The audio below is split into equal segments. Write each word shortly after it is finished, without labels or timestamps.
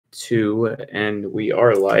2, and we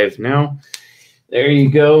are live now. There you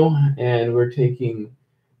go. And we're taking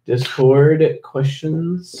Discord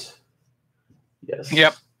questions. Yes.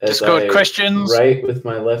 Yep. Discord questions. Right with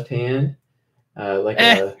my left hand, like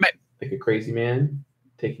a crazy man.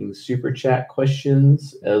 Taking super chat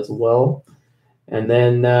questions as well. And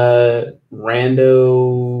then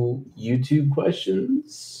rando YouTube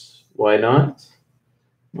questions. Why not?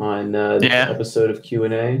 On the episode of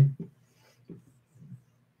Q&A.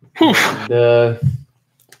 And,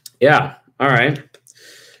 yeah. All right.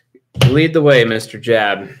 Lead the way, Mr.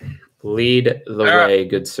 Jab. Lead the way,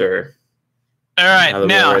 good sir. All right.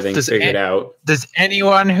 Now, does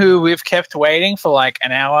anyone who we've kept waiting for like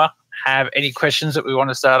an hour have any questions that we want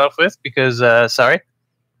to start off with? Because, sorry.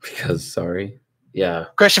 Because, sorry. Yeah.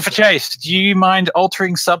 Question for Chase. Do you mind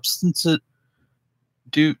altering substances?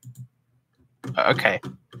 Do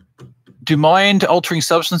mind altering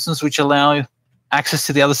substances which allow access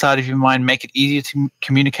to the other side of your mind make it easier to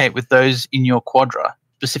communicate with those in your quadra,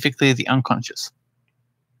 specifically the unconscious?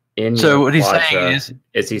 So what he's saying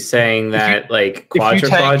is he saying that like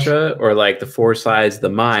quadra or like the 4 sides of the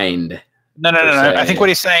mind? No. I think what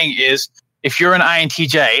he's saying is if you're an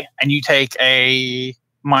INTJ and you take a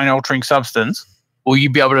mind-altering substance, will you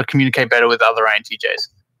be able to communicate better with other INTJs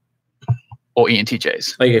or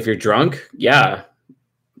ENTJs? Like if you're drunk? Yeah.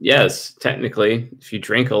 Yes, technically. If you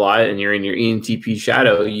drink a lot and you're in your ENTP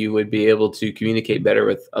shadow, you would be able to communicate better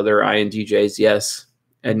with other INTJs, yes.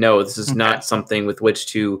 And no, this is not something with which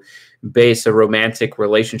to base a romantic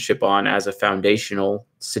relationship on as a foundational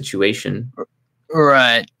situation.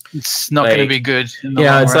 Right. It's not going to be good.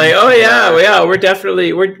 Yeah, it's like, oh yeah, we're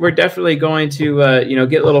definitely going to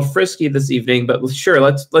get a little frisky this evening, but sure,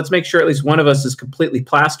 let's make sure at least one of us is completely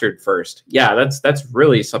plastered first. Yeah, that's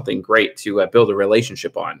really something great to build a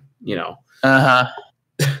relationship on, you know.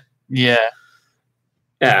 Yeah.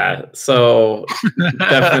 Yeah, so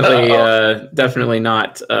definitely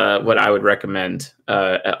not what I would recommend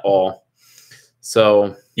at all.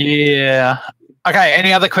 So yeah. Okay,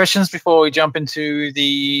 any other questions before we jump into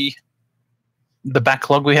the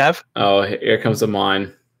backlog we have? Oh, here comes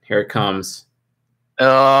Amon. Here it comes.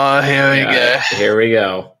 Oh, here we go. Here we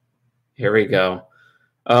go. Here we go.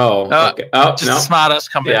 Oh, okay. Oh, just the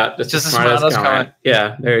smartest comment. Yeah, just the smartest comment.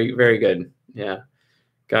 Yeah, very, very good. Yeah.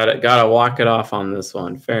 Gotta walk it off on this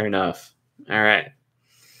one. Fair enough. All right.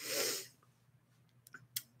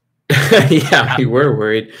 Yeah, we were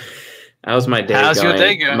worried. How's my day going? Your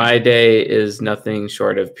day going? My day is nothing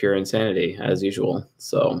short of pure insanity, as usual.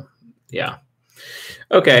 So, yeah.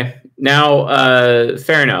 Okay. Now,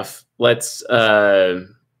 fair enough. Let's do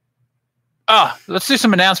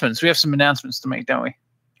some announcements. We have some announcements to make, don't we?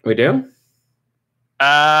 We do?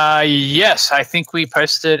 Yes, I think we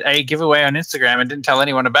posted a giveaway on Instagram and didn't tell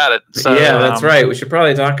anyone about it. So, yeah, that's right. We should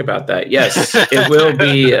probably talk about that. Yes, it will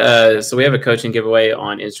be. So we have a coaching giveaway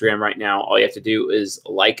on Instagram right now. All you have to do is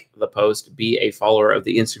like the post, be a follower of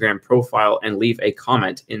the Instagram profile, and leave a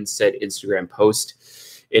comment in said Instagram post.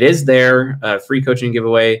 It is there, free coaching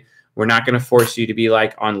giveaway. We're not going to force you to be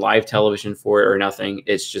like on live television for it or nothing.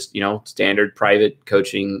 It's just, standard private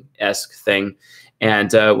coaching-esque thing.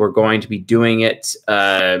 And we're going to be doing it,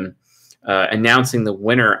 announcing the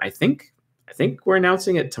winner. I think we're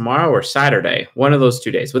announcing it tomorrow or Saturday, one of those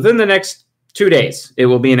 2 days. Within the next 2 days, it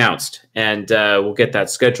will be announced, and we'll get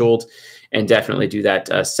that scheduled and definitely do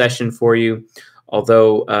that session for you.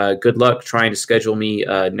 Although, good luck trying to schedule me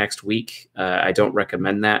next week. I don't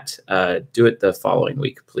recommend that. Do it the following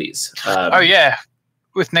week, please.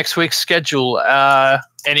 With next week's schedule,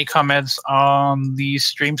 any comments on the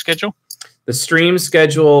stream schedule? The stream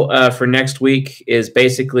schedule for next week is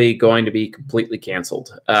basically going to be completely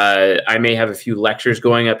canceled. I may have a few lectures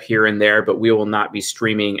going up here and there, but we will not be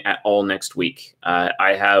streaming at all next week.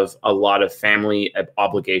 I have a lot of family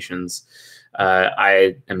obligations.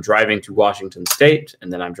 I am driving to Washington State,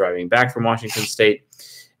 and then I'm driving back from Washington State.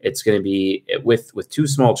 It's going to be, with 2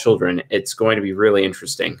 small children, it's going to be really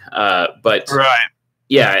interesting. But right.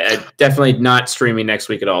 Yeah, definitely not streaming next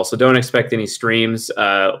week at all. So don't expect any streams.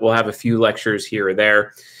 We'll have a few lectures here or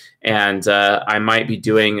there. And I might be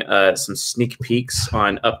doing some sneak peeks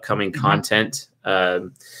on upcoming content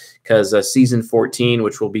because season 14,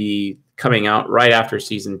 which will be coming out right after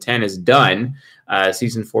season 10 is done.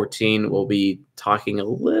 Season 14 will be talking a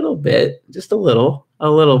little bit, just a little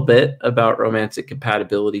bit about romantic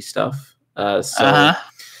compatibility stuff.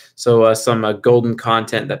 So some golden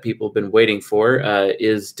content that people have been waiting for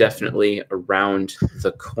is definitely around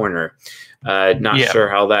the corner. Not sure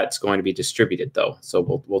how that's going to be distributed though.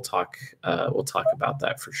 So we'll talk about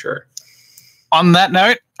that for sure. On that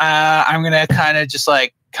note, I'm going to kind of just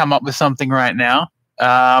like come up with something right now.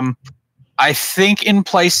 I think in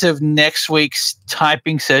place of next week's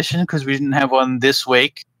typing session, because we didn't have one this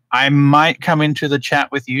week, I might come into the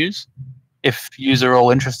chat with yous if yous are all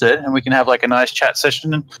interested, and we can have like a nice chat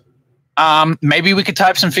session. Maybe we could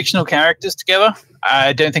type some fictional characters together.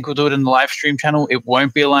 I don't think we'll do it in the live stream channel. It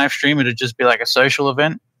won't be a live stream. It'll just be like a social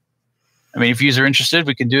event. I mean, if yous are interested,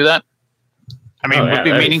 we can do that. I mean, we've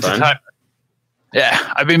been meaning to type.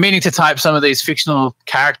 Yeah, I've been meaning to type some of these fictional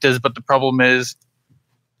characters, but the problem is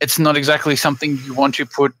it's not exactly something you want to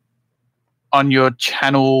put on your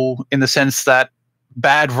channel in the sense that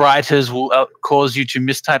bad writers will cause you to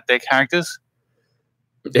mistype their characters.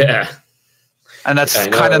 Yeah. And that's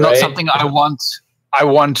kind of not something I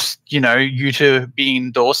want, you to be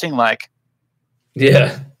endorsing. Like,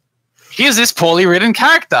 yeah, here's this poorly written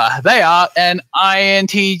character. They are an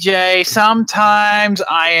INTJ sometimes,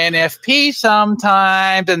 INFP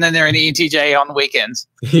sometimes, and then they're an ENTJ on the weekends.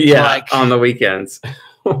 Yeah, like, on the weekends.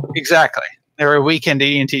 Exactly. They're a weekend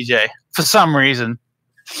ENTJ for some reason.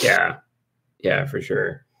 Yeah. Yeah, for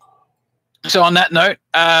sure. So on that note,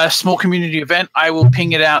 small community event. I will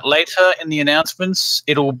ping it out later in the announcements.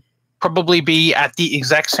 It'll probably be at the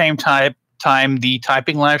exact same time the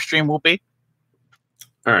typing live stream will be.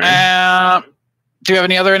 All right. Do you have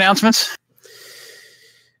any other announcements?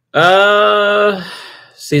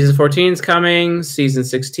 Season 14 is coming. Season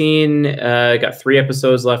 16, got 3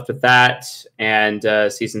 episodes left of that, and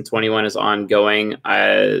season 21 is ongoing.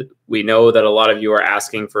 We know that a lot of you are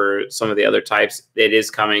asking for some of the other types. It is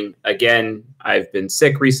coming. Again, I've been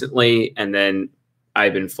sick recently, and then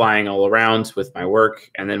I've been flying all around with my work,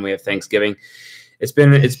 and then we have Thanksgiving. It's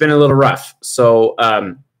been a little rough. So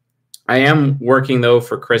I am working though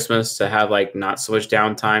for Christmas to have like not so much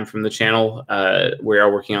downtime from the channel. We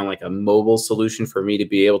are working on like a mobile solution for me to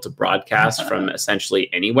be able to broadcast from essentially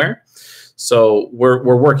anywhere. So we're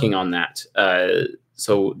working on that.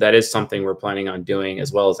 So that is something we're planning on doing,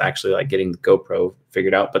 as well as actually like getting the GoPro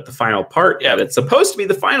figured out. But the final part, yeah, that's supposed to be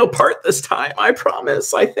the final part this time. I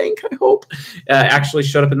promise. I hope actually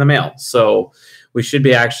showed up in the mail. So we should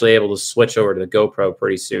be actually able to switch over to the GoPro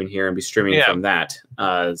pretty soon here and be streaming from that.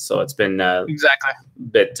 So it's been exactly a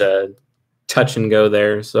bit touch and go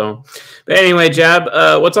there. So, but anyway, Jab,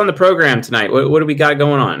 what's on the program tonight? What do we got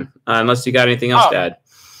going on? Unless you got anything else to add.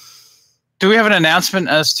 Do we have an announcement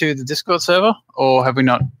as to the Discord server, or have we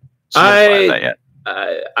not solidified that yet?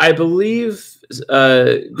 I believe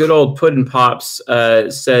good old Puddin' Pops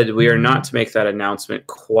said we are not to make that announcement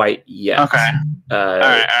quite yet. Okay. All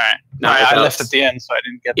right. I left at the end, so I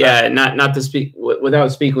didn't get that. Yeah, not to speak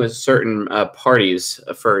without speaking with certain parties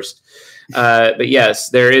first. But yes,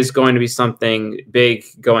 there is going to be something big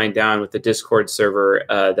going down with the Discord server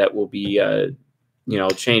that will be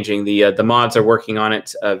changing. The mods are working on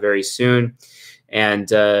it very soon, and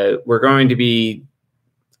we're going to be.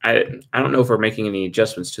 I don't know if we're making any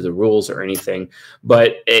adjustments to the rules or anything,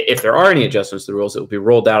 but if there are any adjustments to the rules, it will be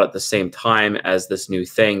rolled out at the same time as this new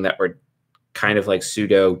thing that we're kind of like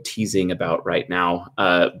pseudo teasing about right now.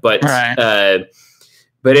 But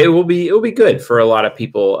it will be good for a lot of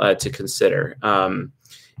people to consider.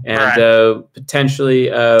 Potentially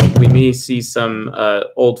we may see some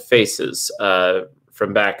old faces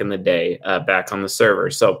from back in the day back on the server.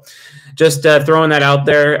 So just throwing that out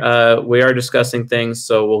there. We are discussing things,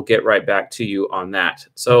 so we'll get right back to you on that.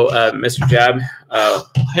 So Mr. Jab,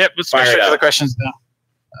 yep, let's fire it up. The questions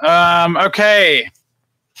now. Okay.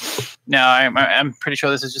 Now I'm pretty sure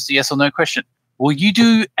this is just a yes or no question. Will you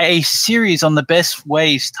do a series on the best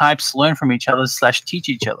ways types learn from each other / teach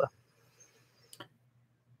each other?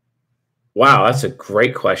 Wow, that's a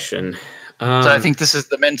great question. So I think this is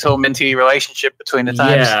the mentor-mentee relationship between the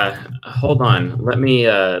types. Yeah, hold on. Let me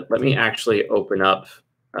actually open up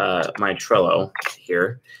my Trello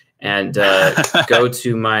here and go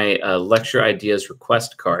to my lecture ideas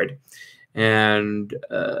request card. And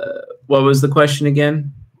what was the question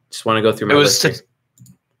again? Just want to go through my list. It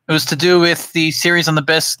was to do with the series on the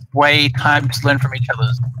best way types learn from each other.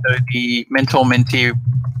 So the mentor-mentee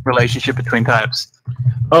relationship between types.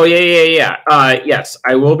 Oh, yeah. Yes,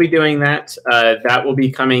 I will be doing that. That will be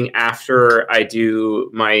coming after I do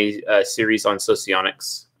my series on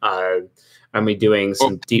socionics. I'll be doing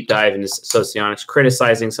some deep dive into socionics,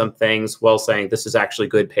 criticizing some things while saying this is actually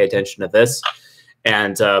good, pay attention to this.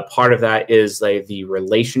 And part of that is like the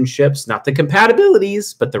relationships, not the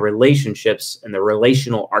compatibilities, but the relationships and the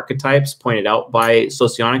relational archetypes pointed out by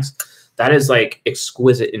socionics. That is like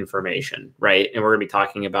exquisite information, right? And we're going to be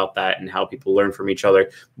talking about that and how people learn from each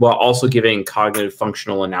other while also giving cognitive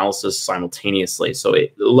functional analysis simultaneously. So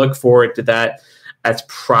look forward to that. That's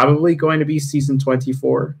probably going to be season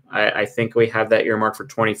 24. I think we have that earmarked for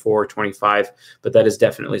 24, 25, but that is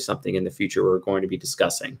definitely something in the future we're going to be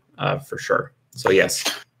discussing for sure. So yes.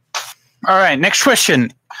 All right, next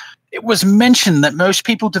question. It was mentioned that most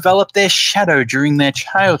people develop their shadow during their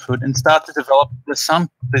childhood and start to develop the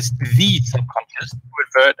subconscious to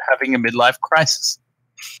avert having a midlife crisis.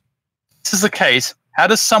 If this is the case, how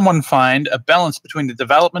does someone find a balance between the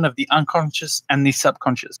development of the unconscious and the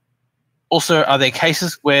subconscious? Also, are there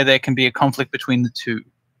cases where there can be a conflict between the two?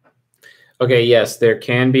 Okay, yes, there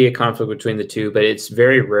can be a conflict between the two, but it's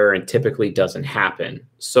very rare and typically doesn't happen.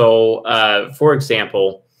 So, for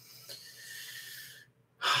example,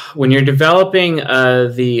 when you're developing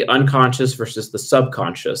the unconscious versus the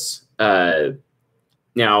subconscious,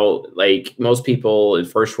 now, like most people in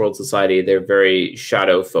first world society, they're very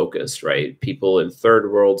shadow focused, right? People in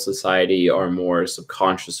third world society are more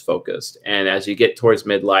subconscious focused. And as you get towards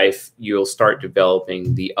midlife, you'll start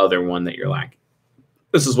developing the other one that you're lacking.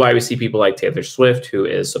 This is why we see people like Taylor Swift, who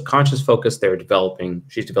is subconscious focused.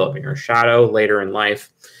 She's developing her shadow later in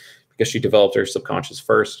life because she developed her subconscious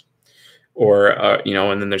first. Or,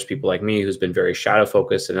 and then there's people like me who's been very shadow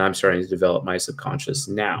focused, and I'm starting to develop my subconscious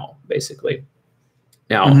now, basically.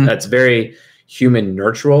 Now, that's very human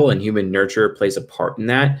nurtural, and human nurture plays a part in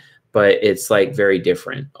that, but it's like very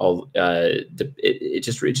different. It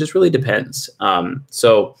just really depends.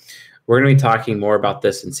 So we're going to be talking more about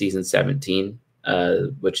this in season 17,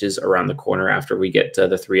 which is around the corner after we get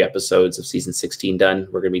the 3 episodes of season 16 done.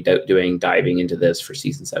 We're going to be diving into this for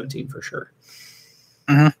season 17 for sure.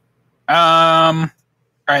 All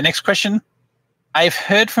right, next question. I've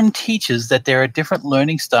heard from teachers that there are different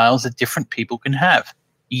learning styles that different people can have,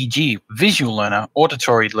 e.g. visual learner,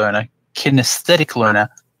 auditory learner, kinesthetic learner,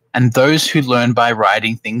 and those who learn by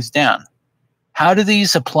writing things down. How do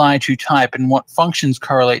these apply to type, and what functions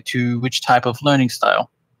correlate to which type of learning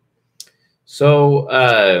style? So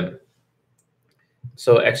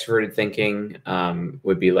extroverted thinking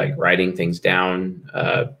would be like writing things down.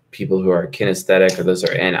 People who are kinesthetic, or those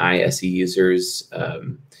are NISE users.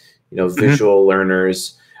 Visual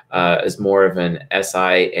learners is more of an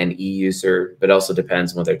SINE user, but also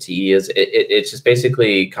depends on what their TE is. It's just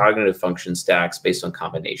basically cognitive function stacks based on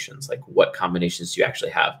combinations, like what combinations do you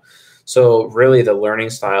actually have. So really the learning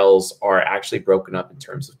styles are actually broken up in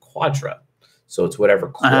terms of quadra. So it's whatever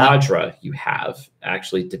quadra you have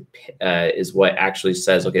actually is what actually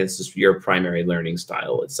says, okay, this is your primary learning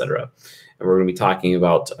style, etc. And we're going to be talking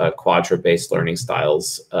about quadra-based learning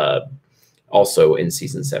styles also in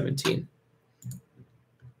season 17.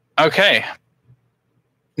 Okay.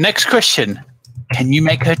 Next question. Can you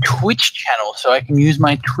make a Twitch channel so I can use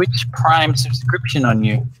my Twitch Prime subscription on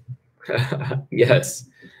you? Yes.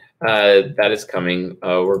 That is coming.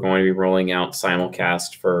 We're going to be rolling out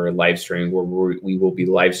simulcast for live stream, where we will be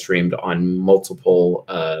live streamed on multiple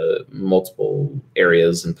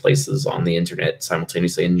areas and places on the internet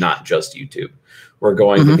simultaneously, and not just YouTube. We're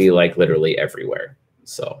going to be like literally everywhere.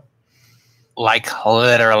 So, like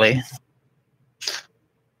literally.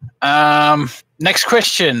 Next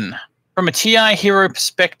question. From a TI hero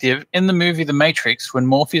perspective, in the movie The Matrix, when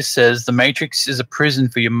Morpheus says the Matrix is a prison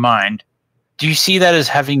for your mind, do you see that as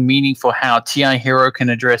having meaning for how TI Hero can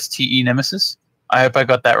address TE Nemesis? I hope I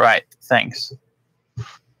got that right. Thanks.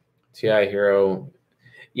 TI Hero.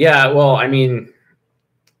 Yeah, well, I mean,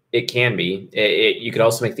 it can be. You could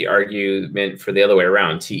also make the argument for the other way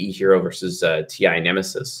around, TE Hero versus TI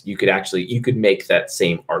Nemesis. You could make that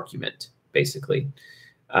same argument, basically.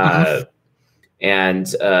 Yeah,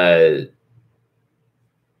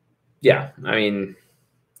 I mean,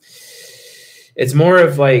 it's more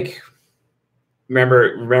of like,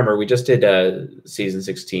 Remember, we just did season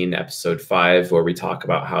 16, episode 5, where we talk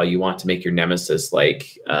about how you want to make your nemesis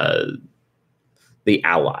like the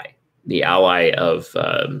ally of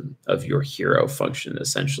your hero function,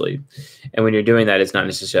 essentially. And when you're doing that, it's not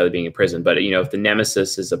necessarily being in prison, but if the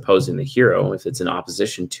nemesis is opposing the hero, if it's in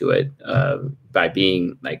opposition to it by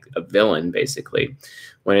being like a villain, basically,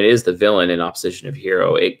 when it is the villain in opposition of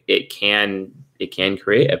hero, it can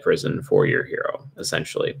create a prison for your hero,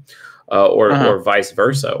 essentially. Or vice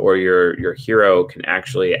versa, or your hero can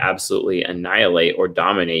actually absolutely annihilate or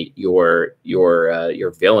dominate your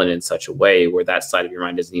villain in such a way where that side of your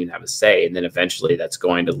mind doesn't even have a say, and then eventually that's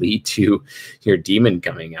going to lead to your demon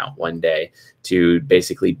coming out one day to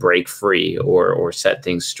basically break free or set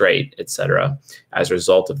things straight, etc. As a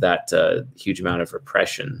result of that huge amount of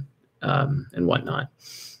repression and whatnot.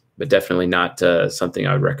 But definitely not something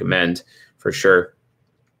I would recommend for sure.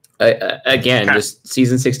 Again, just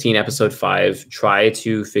season 16, episode 5, try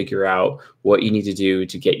to figure out what you need to do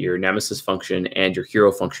to get your nemesis function and your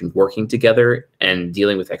hero function working together and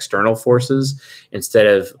dealing with external forces instead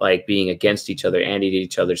of like being against each other and eating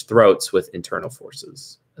each other's throats with internal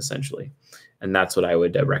forces, essentially. And that's what I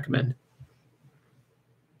would recommend.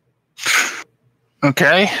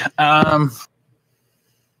 Okay.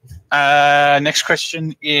 Next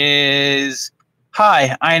question is,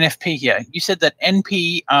 hi, INFP here. You said that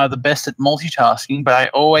NP are the best at multitasking, but I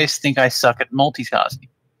always think I suck at multitasking.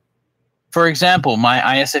 For example, my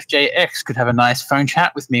ISFJ-X could have a nice phone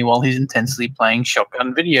chat with me while he's intensely playing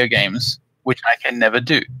shotgun video games, which I can never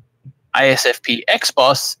do.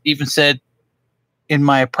 ISFP-X-Boss even said in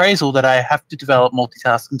my appraisal that I have to develop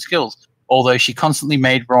multitasking skills, although she constantly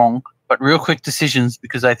made wrong but real quick decisions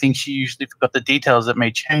because I think she usually forgot the details that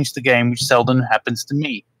may change the game, which seldom happens to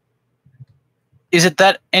me. Is it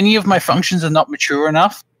that any of my functions are not mature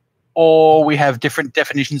enough, or we have different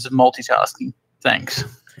definitions of multitasking? Thanks.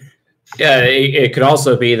 Yeah, it could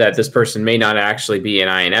also be that this person may not actually be an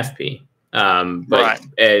INFP.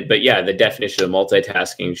 But yeah, the definition of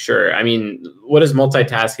multitasking, sure. I mean, what does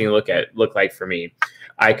multitasking look like for me?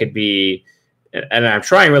 I could be, and I'm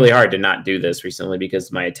trying really hard to not do this recently because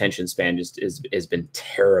my attention span just has been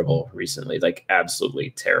terrible recently, like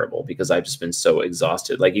absolutely terrible, because I've just been so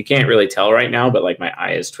exhausted. Like you can't really tell right now, but like my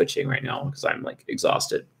eye is twitching right now because I'm like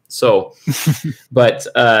exhausted. So, but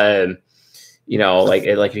you know, like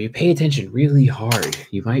if you pay attention really hard,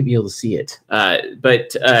 you might be able to see it.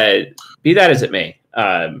 But be that as it may.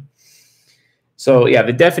 So yeah,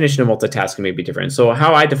 the definition of multitasking may be different. So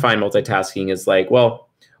how I define multitasking is like, well,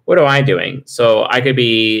 what am I doing? So I could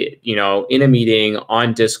be, you know, in a meeting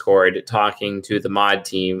on Discord talking to the mod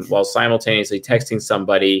team while simultaneously texting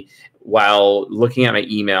somebody while looking at my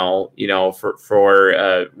email, you know,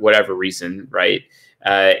 for whatever reason, right?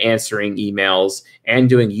 Answering emails and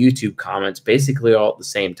doing YouTube comments basically all at the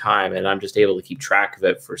same time. And I'm just able to keep track of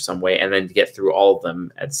it for some way and then to get through all of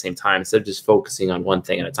them at the same time instead of just focusing on one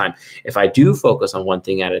thing at a time. If I do focus on one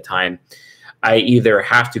thing at a time, I either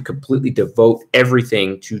have to completely devote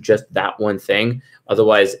everything to just that one thing.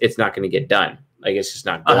 Otherwise, it's not going to get done. Like it's just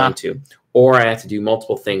not going to. Or I have to do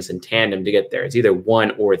multiple things in tandem to get there. It's either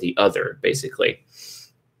one or the other, basically.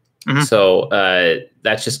 So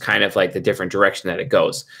that's just kind of like the different direction that it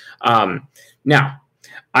goes. Now,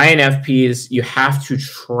 INFPs, you have to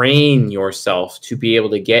train yourself to be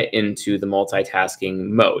able to get into the multitasking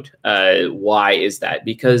mode. Why is that?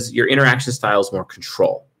 Because your interaction style is more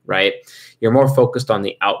control, right? You're more focused on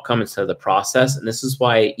the outcome instead of the process. And this is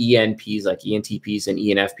why ENPs like ENTPs and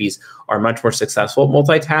ENFPs are much more successful at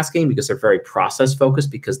multitasking because they're very process focused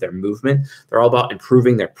because their movement, they're all about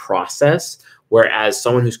improving their process. Whereas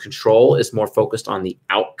someone who's control is more focused on the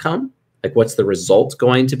outcome, like what's the result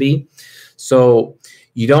going to be. So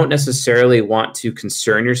you don't necessarily want to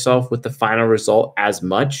concern yourself with the final result as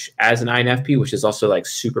much as an INFP, which is also like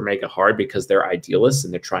super mega hard because they're idealists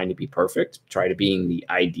and they're trying to be perfect, try to being the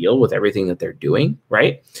ideal with everything that they're doing,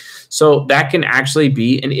 right? So that can actually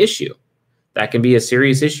be an issue. That can be a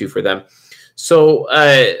serious issue for them. So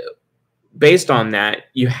based on that,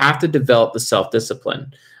 you have to develop the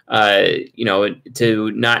self-discipline, you know,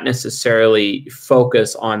 to not necessarily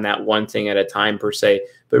focus on that one thing at a time per se,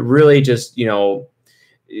 but really just, you know,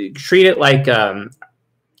 treat it like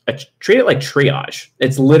triage.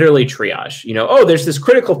 It's literally triage. You know, oh, there's this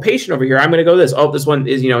critical patient over here. I'm going to go this. Oh, this one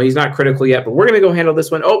is, you know, he's not critical yet, but we're going to go handle this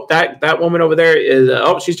one. Oh, that woman over there is,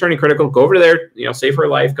 oh, she's turning critical. Go over there, you know, save her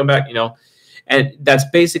life, come back, you know. And that's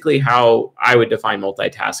basically how I would define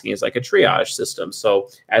multitasking, is like a triage system. So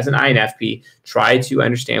as an INFP, try to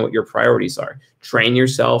understand what your priorities are. Train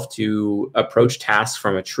yourself to approach tasks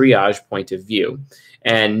from a triage point of view.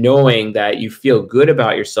 And knowing that you feel good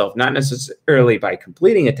about yourself, not necessarily by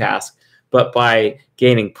completing a task, but by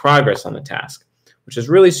gaining progress on the task, which is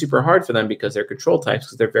really super hard for them because they're control types,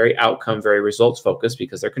 because they're very outcome, very results focused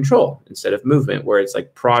because they're control instead of movement, where it's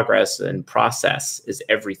like progress and process is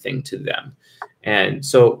everything to them. And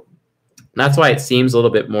so that's why it seems a little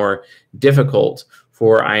bit more difficult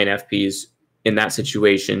for INFPs in that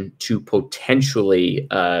situation to potentially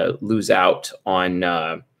lose out on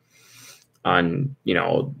you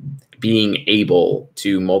know, being able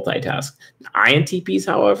to multitask. INTPs,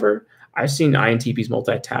 however, I've seen INTPs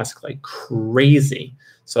multitask like crazy.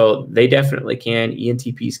 So they definitely can.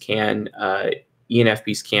 ENTPs can.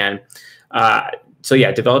 ENFPs can. So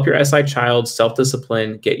yeah, develop your SI child,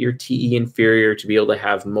 self-discipline, get your TE inferior to be able to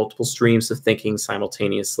have multiple streams of thinking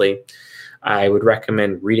simultaneously. I would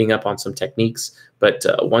recommend reading up on some techniques. But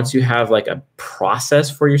once you have like a process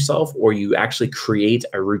for yourself, or you actually create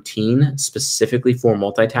a routine specifically for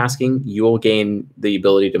multitasking, you will gain the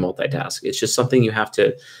ability to multitask. It's just something you have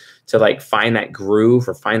to like find that groove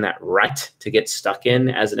or find that rut to get stuck in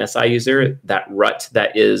as an SI user, that rut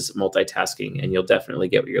that is multitasking, and you'll definitely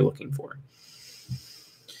get what you're looking for.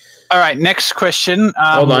 All right, next question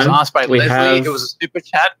was asked by Leslie. It was a super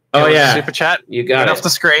chat. Super chat. You got it off the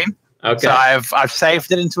screen. Okay. So I've saved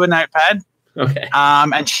it into a notepad. Okay.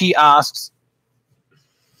 And she asks,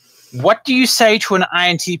 what do you say to an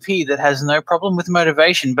INTP that has no problem with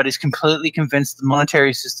motivation but is completely convinced the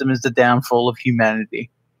monetary system is the downfall of humanity?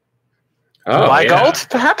 Buy gold,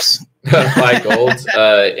 perhaps? Buy gold.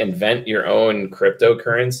 Invent your own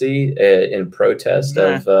cryptocurrency in protest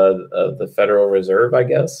of the Federal Reserve, I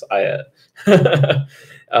guess. There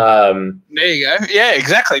you go. Yeah,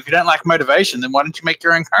 exactly. If you don't like motivation, then why don't you make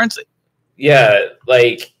your own currency? Yeah,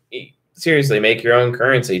 like seriously, make your own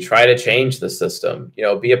currency. Try to change the system. You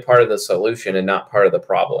know, be a part of the solution and not part of the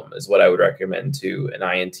problem is what I would recommend to an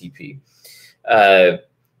INTP.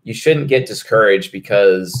 You shouldn't get discouraged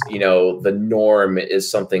because, you know, the norm is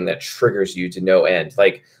something that triggers you to no end.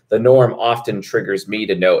 Like the norm often triggers me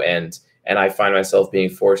to no end. And I find myself being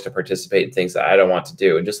forced to participate in things that I don't want to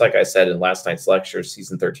do. And just like I said in last night's lecture,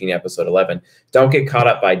 season 13, episode 11, don't get caught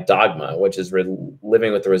up by dogma, which is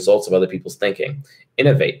living with the results of other people's thinking.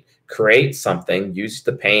 Innovate, create something, use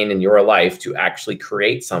the pain in your life to actually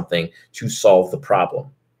create something to solve the problem.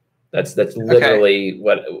 That's literally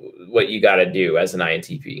what you got to do as an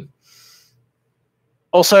INTP.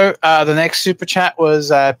 Also, the next super chat was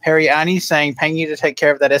Perry Arnie saying, paying you to take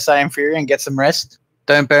care of that SI inferior and get some rest.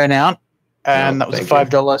 Don't burn out. And that was a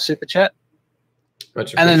 $5 super chat.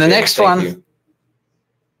 Much and then the next Thank you.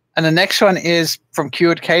 And the next one is from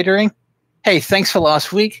Cured Catering. Hey, thanks for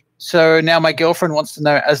last week. So now my girlfriend wants to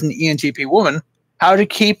know, as an ENTP woman, how to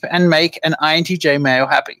keep and make an INTJ male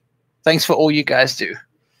happy. Thanks for all you guys do.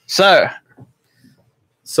 So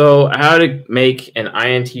how to make an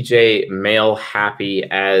INTJ male happy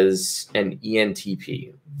as an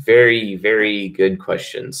ENTP? Very, very good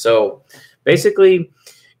question. So basically,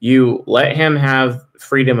 you let him have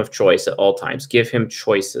freedom of choice at all times. Give him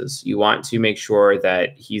choices. You want to make sure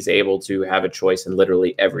that he's able to have a choice in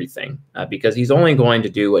literally everything because he's only going to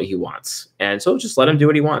do what he wants. And so just let him do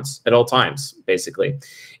what he wants at all times, basically.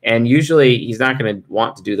 And usually he's not going to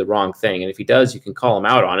want to do the wrong thing. And if he does, you can call him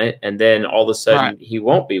out on it. And then all of a sudden he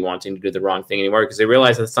won't be wanting to do the wrong thing anymore because they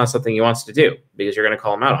realize that's not something he wants to do because you're going to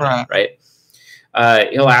call him out on it, right?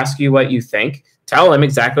 He'll ask you what you think. Tell him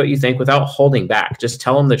exactly what you think without holding back. Just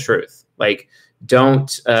tell him the truth. Like, don't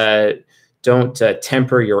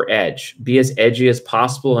temper your edge. Be as edgy as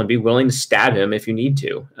possible and be willing to stab him if you need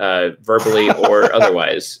to, verbally or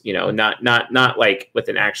otherwise. You know, not like with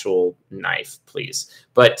an actual knife, please.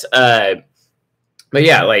 But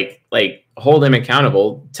yeah, like hold him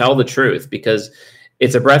accountable. Tell the truth because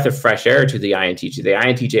it's a breath of fresh air to the INTJ. The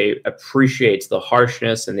INTJ appreciates the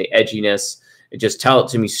harshness and the edginess. Just tell it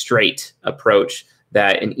to me straight approach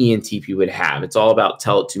that an ENTP would have. It's all about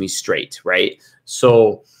tell it to me straight, right?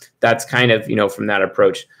 So that's kind of, you know, from that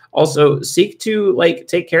approach. Also, seek to like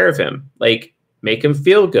take care of him, like make him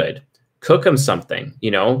feel good, cook him something, you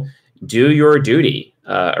know, do your duty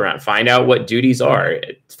around, find out what duties are,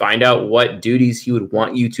 find out what duties he would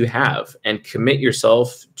want you to have and commit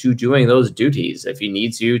yourself to doing those duties. If he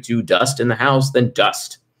needs you to dust in the house, then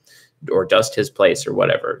dust. Or dust his place or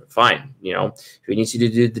whatever. Fine. You know, if he needs you to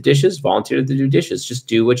do the dishes, volunteer to do dishes. Just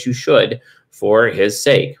do what you should for his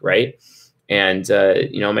sake, right? And,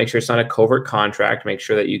 you know, make sure it's not a covert contract. Make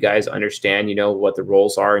sure that you guys understand, you know, what the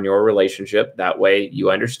roles are in your relationship. That way you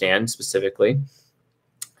understand specifically.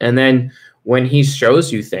 And then when he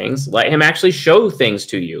shows you things, let him actually show things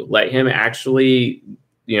to you. Let him actually,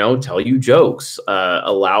 you know, tell you jokes,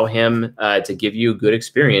 allow him to give you a good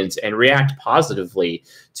experience and react positively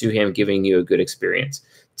to him giving you a good experience.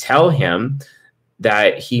 Tell him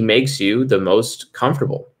that he makes you the most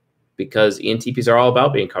comfortable because ENTPs are all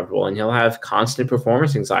about being comfortable and he'll have constant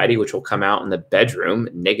performance anxiety, which will come out in the bedroom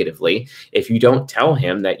negatively if you don't tell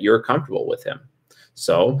him that you're comfortable with him.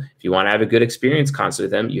 So if you want to have a good experience constantly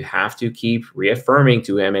with him, you have to keep reaffirming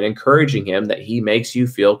to him and encouraging him that he makes you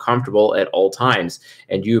feel comfortable at all times.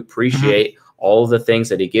 And you appreciate all of the things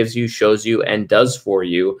that he gives you, shows you, and does for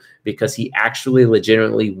you because he actually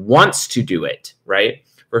legitimately wants to do it, right?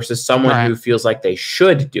 Versus someone who feels like they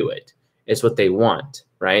should do it. It's what they want,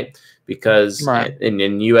 right? Because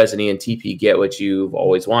and you as an ENTP get what you've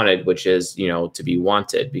always wanted, which is, you know, to be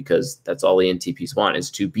wanted, because that's all ENTPs want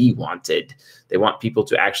is to be wanted. They want people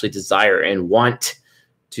to actually desire and want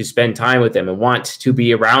to spend time with them and want to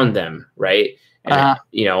be around them, right? And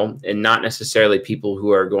you know, and not necessarily people who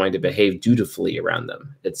are going to behave dutifully around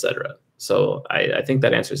them, etc. So I think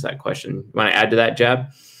that answers that question. You want to add to that, Jab?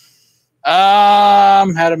 How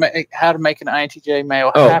to make an INTJ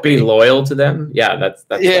male happy. Be loyal to them. Yeah, that's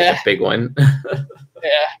like a big one.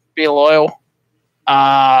 Yeah, be loyal.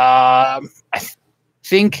 I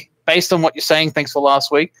think based on what you're saying, thanks for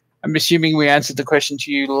last week. I'm assuming we answered the question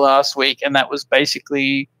to you last week, and that was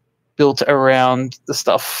basically built around the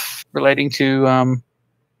stuff relating to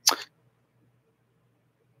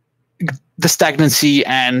the stagnancy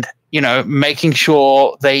and, you know, making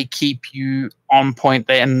sure they keep you on point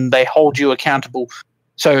and they hold you accountable.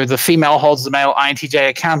 So the female holds the male INTJ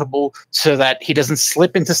accountable so that he doesn't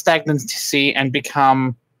slip into stagnancy and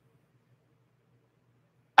become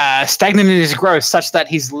stagnant in his growth, such that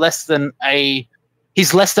he's less than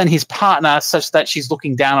his partner, such that she's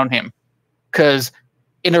looking down on him. Because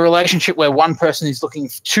in a relationship where one person is looking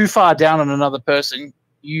too far down on another person,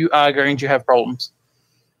 you are going to have problems.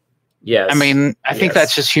 Yes. I mean, I think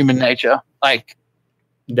that's just human nature. Like,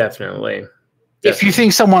 definitely. If you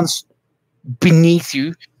think someone's beneath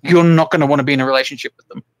you, you're not going to want to be in a relationship with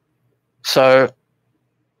them. So,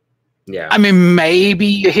 yeah. I mean, maybe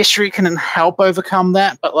your history can help overcome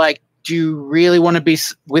that, but like, do you really want to be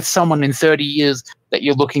with someone in 30 years that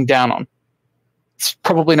you're looking down on? It's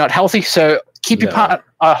probably not healthy. So keep your partner,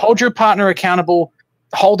 hold your partner accountable,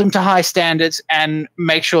 hold him to high standards, and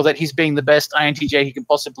make sure that he's being the best INTJ he can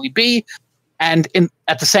possibly be. And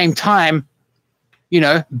at the same time, you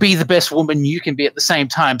know, be the best woman you can be at the same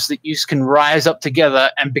time, so that you can rise up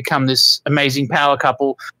together and become this amazing power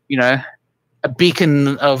couple, you know, a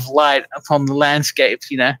beacon of light upon the landscape,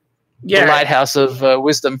 you know, the lighthouse of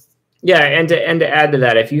wisdom. Yeah, and to add to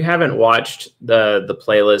that, if you haven't watched the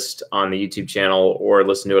playlist on the YouTube channel or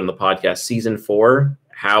listened to it on the podcast, season 4,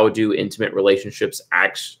 how intimate relationships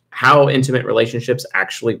actually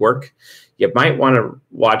work, you might want to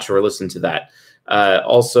watch or listen to that.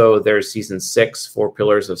 Also, there's season 6, 4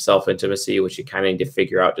 pillars of self-intimacy, which you kind of need to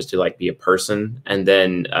figure out just to like be a person. And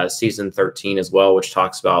then season 13 as well, which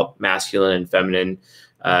talks about masculine and feminine,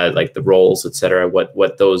 like the roles, etc. What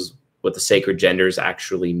the sacred genders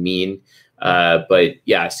actually mean. But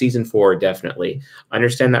yeah, season 4, definitely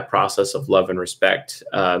understand that process of love and respect.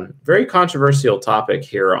 Very controversial topic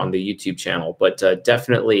here on the YouTube channel, but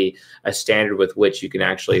definitely a standard with which you can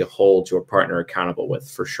actually hold your partner accountable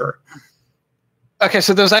with, for sure. Okay,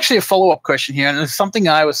 so there was actually a follow-up question here, and it's something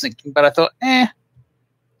I was thinking, but I thought,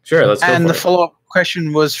 Sure, let's go for it. And the follow-up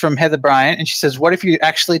question was from Heather Bryant, and she says, what if you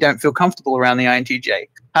actually don't feel comfortable around the INTJ?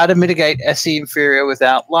 How to mitigate SE inferior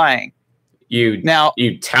without lying? You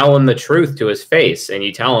tell him the truth to his face, and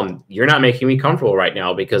you tell him, you're not making me comfortable right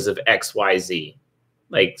now because of XYZ.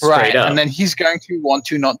 Like, straight up. And then he's going to want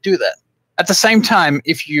to not do that. At the same time,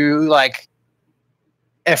 if you like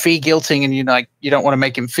FE guilting and you don't want to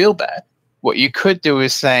make him feel bad, what you could do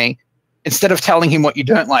is saying, instead of telling him what you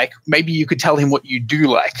don't like, maybe you could tell him what you do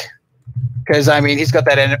like. Because, I mean, he's got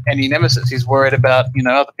that any nemesis. He's worried about, you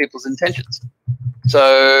know, other people's intentions.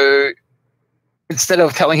 So instead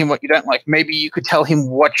of telling him what you don't like, maybe you could tell him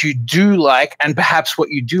what you do like, and perhaps what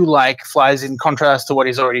you do like flies in contrast to what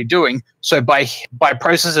he's already doing. So by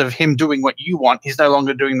process of him doing what you want, he's no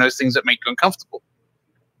longer doing those things that make you uncomfortable.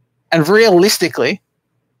 And realistically,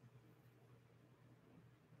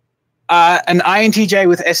 an INTJ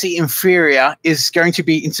with SE inferior is going to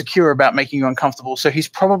be insecure about making you uncomfortable, so he's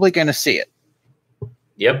probably going to see it.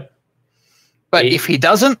 Yep. But if he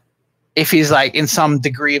doesn't, if he's like in some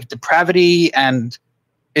degree of depravity and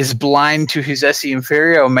is blind to his SE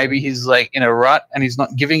inferior, or maybe he's like in a rut and he's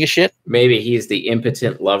not giving a shit. Maybe he's the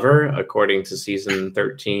impotent lover, according to season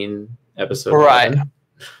 13, episode 11.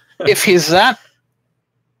 If he's that,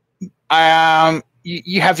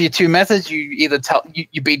 you have your two methods. You either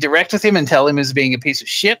you be direct with him and tell him he's being a piece of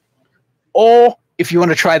shit, or if you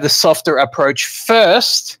want to try the softer approach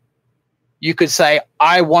first, you could say,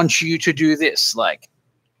 I want you to do this. Like,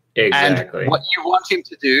 exactly. And what you want him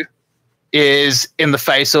to do is in the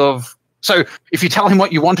face of, so if you tell him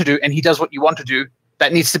what you want to do and he does what you want to do,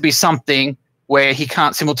 that needs to be something where he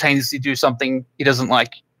can't simultaneously do something he doesn't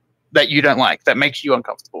like, that you don't like, that makes you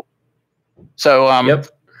uncomfortable. So, yep.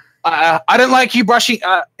 I don't like you brushing,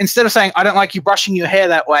 instead of saying, I don't like you brushing your hair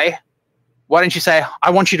that way, why don't you say, I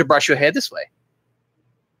want you to brush your hair this way?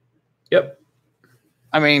 Yep.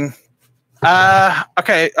 I mean,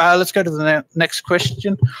 okay, let's go to the next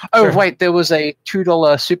question. Oh, sure. Wait, there was a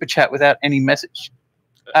 $2 super chat without any message.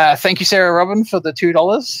 Thank you, Sarah Robin, for the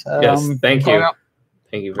 $2. Yes, thank you.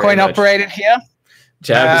 Thank you very coin much. Operated here.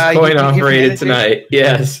 Jab is coin operated tonight.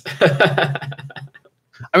 Yes.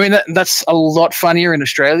 I mean, that's a lot funnier in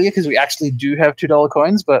Australia because we actually do have $2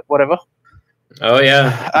 coins, but whatever. Oh,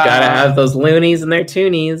 yeah. Gotta have those loonies and their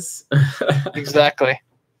toonies. Exactly.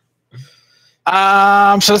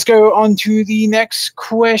 So let's go on to the next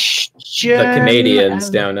question. The Canadians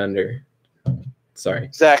down under. Sorry.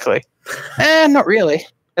 Exactly. Not really.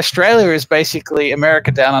 Australia is basically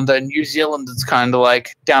America down under. New Zealand is kind of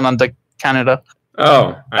like down under Canada.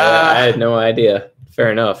 Oh, I had no idea.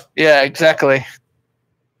 Fair enough. Yeah, exactly.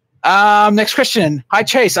 Next question. Hi,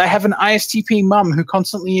 Chase. I have an ISTP mum who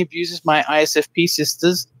constantly abuses my ISFP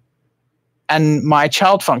sisters and my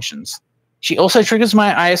child functions. She also triggers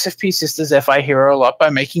my ISFP sisters if I hear her a lot by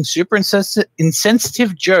making super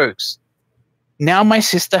insensitive jokes. Now my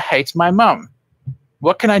sister hates my mum.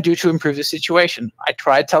 What can I do to improve the situation? I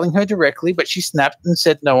tried telling her directly, but she snapped and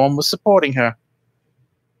said no one was supporting her.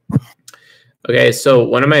 Okay, so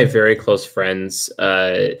one of my very close friends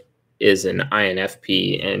is an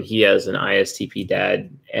INFP, and he has an ISTP dad,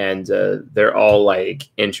 and they're all like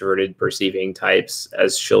introverted perceiving types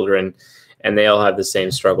as children, and they all have the same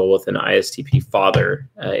struggle with an ISTP father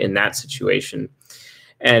in that situation.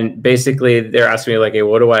 And basically, they're asking me like, "Hey,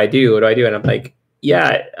 what do I do? What do I do?" And I'm like,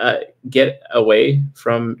 "Yeah, get away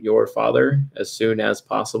from your father as soon as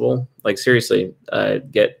possible. Like seriously,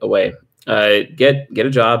 get away. Get a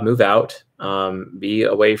job, move out." Be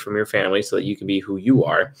away from your family so that you can be who you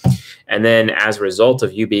are. And then as a result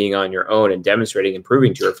of you being on your own and demonstrating and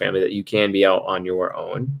proving to your family that you can be out on your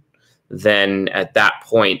own, then at that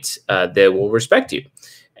point, they will respect you.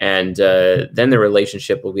 And then the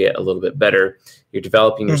relationship will get a little bit better. You're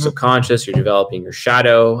developing your subconscious, you're developing your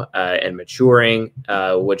shadow and maturing,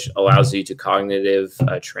 which allows you to cognitive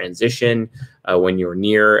transition when you're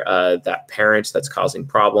near that parent that's causing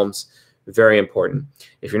problems. Very important.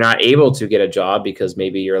 If you're not able to get a job because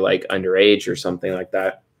maybe you're like underage or something like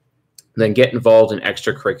that, then get involved in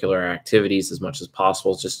extracurricular activities as much as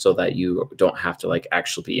possible, just so that you don't have to like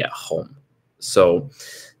actually be at home. So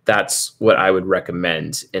that's what I would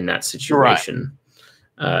recommend in that situation.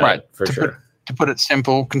 Right. For sure. To put it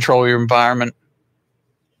simple, control your environment.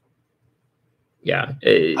 Yeah.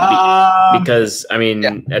 Because I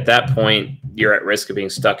mean, at that point, you're at risk of being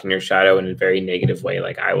stuck in your shadow in a very negative way,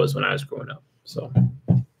 like I was when I was growing up. So,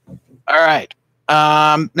 all right.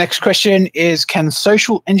 Next question is, can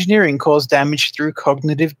social engineering cause damage through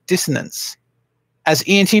cognitive dissonance? As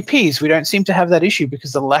ENTPs, we don't seem to have that issue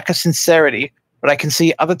because of the lack of sincerity, but I can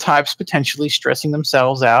see other types potentially stressing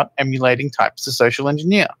themselves out, emulating types to social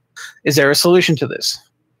engineer. Is there a solution to this?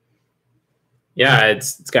 Yeah,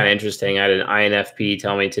 it's kind of interesting. I had an INFP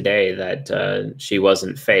tell me today that she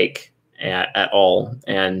wasn't fake at all.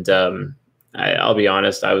 And I'll be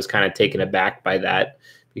honest, I was kind of taken aback by that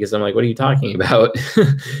because I'm like, what are you talking about?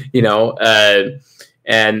 You know,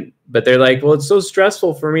 but they're like, well, it's so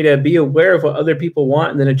stressful for me to be aware of what other people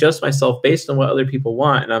want and then adjust myself based on what other people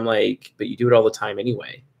want. And I'm like, but you do it all the time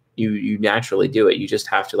anyway. You naturally do it. You just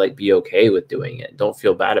have to like be okay with doing it. Don't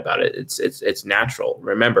feel bad about it. It's natural.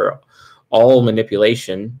 Remember, all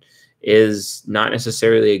manipulation is not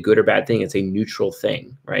necessarily a good or bad thing. It's a neutral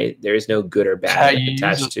thing, right? There is no good or bad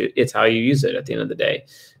attached to it. It's how you use it at the end of the day.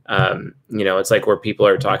 You know, it's like where people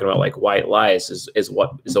are talking about like white lies. Is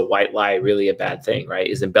a white lie really a bad thing, right?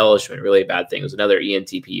 Is embellishment really a bad thing? There's another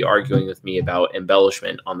ENTP arguing with me about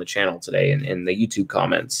embellishment on the channel today in the YouTube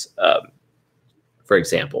comments, for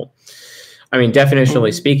example. I mean,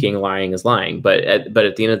 definitionally speaking, lying is lying, but at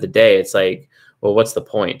the end of the day, it's like, well, what's the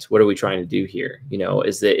point? What are we trying to do here? You know,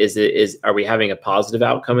 are we having a positive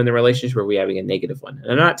outcome in the relationship, or are we having a negative one?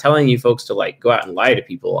 And I'm not telling you folks to like go out and lie to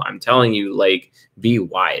people. I'm telling you, like, be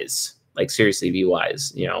wise. Like, seriously, be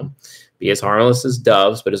wise. You know, be as harmless as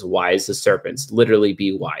doves, but as wise as serpents. Literally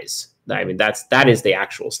be wise. I mean, that is the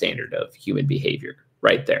actual standard of human behavior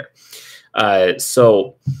right there.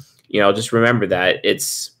 So, you know, just remember that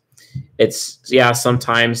it's yeah,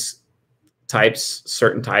 sometimes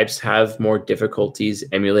certain types have more difficulties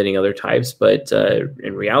emulating other types, but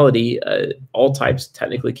in reality, all types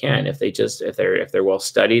technically can if they're well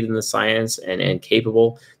studied in the science and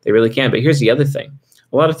capable, they really can. But here's the other thing: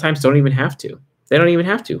 a lot of times don't even have to. They don't even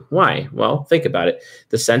have to. Why? Well, think about it.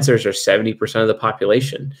 The sensors are 70% of the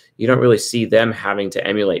population. You don't really see them having to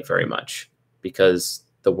emulate very much because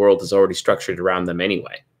the world is already structured around them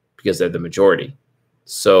anyway, because they're the majority.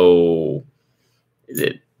 So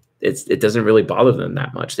it doesn't really bother them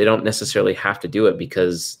that much. They don't necessarily have to do it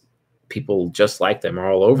because people just like them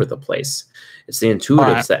are all over the place. It's the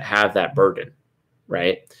intuitives that have that burden,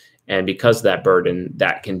 right? And because of that burden,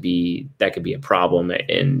 that can be a problem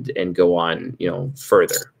and go on, you know,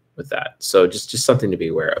 further with that. So just something to be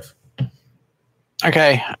aware of.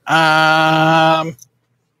 Okay.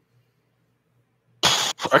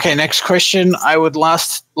 Okay, next question. I would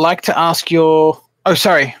like to ask your... Oh,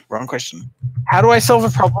 sorry, wrong question. How do I solve a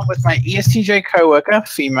problem with my ESTJ coworker,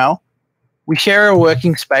 female? We share a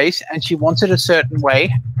working space, and she wants it a certain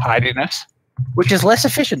way, tidiness, which is less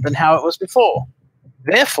efficient than how it was before.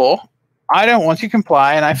 Therefore, I don't want to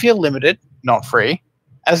comply, and I feel limited, not free,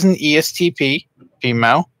 as an ESTP,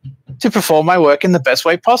 female, to perform my work in the best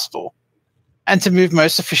way possible, and to move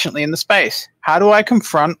most efficiently in the space. How do I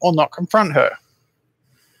confront or not confront her?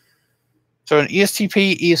 So an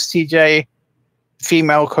ESTP, ESTJ,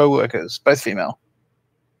 female co-workers, both female.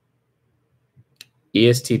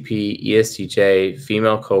 ESTP, ESTJ,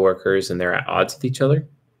 female co-workers, and they're at odds with each other?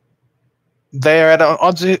 They're at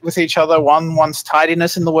odds with each other. One wants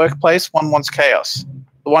tidiness in the workplace, one wants chaos.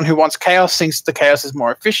 The one who wants chaos thinks the chaos is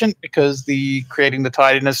more efficient because creating the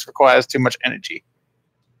tidiness requires too much energy.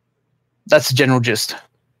 That's the general gist.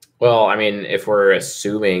 Well, I mean, if we're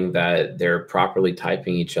assuming that they're properly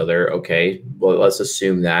typing each other, okay, well, let's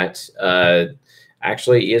assume that.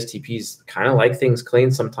 Actually, ESTPs kind of like things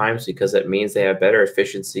clean sometimes because it means they have better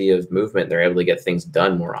efficiency of movement. They're able to get things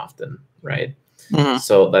done more often, right? Mm-hmm.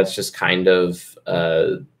 So that's just kind of,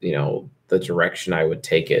 the direction I would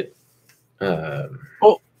take it.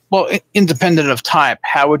 Well, independent of type,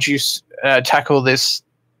 how would you tackle this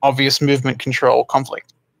obvious movement control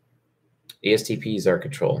conflict? ESTPs are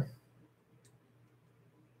control.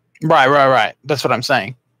 Right. That's what I'm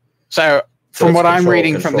saying. So from what I'm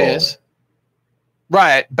reading from this,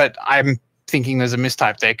 right, but I'm thinking there's a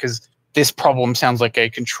mistype there because this problem sounds like a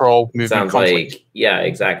control movement conflict. Yeah,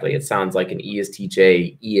 exactly. It sounds like an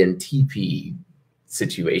ESTJ ENTP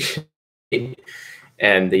situation.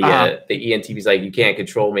 And the ENTP is like, you can't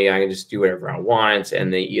control me. I can just do whatever I want.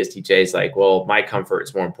 And the ESTJ is like, well, my comfort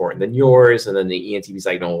is more important than yours. And then the ENTP is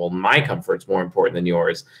like, no, well, my comfort is more important than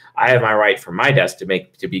yours. I have my right from my desk to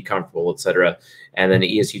be comfortable, etc. And then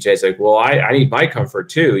the ESTJ is like, well, I need my comfort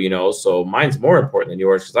too, so mine's more important than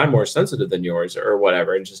yours because I'm more sensitive than yours or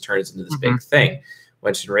whatever. And it just turns into this big thing.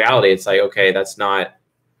 Which in reality, it's like, okay, that's not.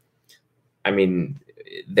 I mean,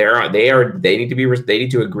 they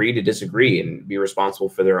need to agree to disagree and be responsible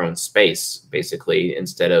for their own space, basically,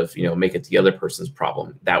 instead of make it the other person's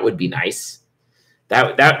problem. That would be nice.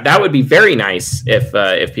 That would be very nice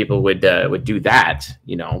if people would do that.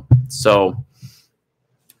 So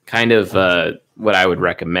kind of what I would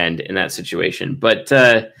recommend in that situation. But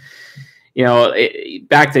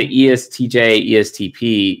back to ESTJ,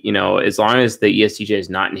 ESTP, as long as the ESTJ is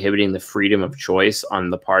not inhibiting the freedom of choice on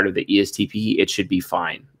the part of the ESTP, it should be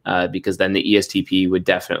fine, because then the ESTP would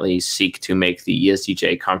definitely seek to make the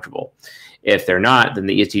ESTJ comfortable. If they're not, then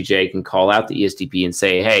the ESTJ can call out the ESTP and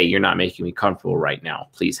say, hey, you're not making me comfortable right now.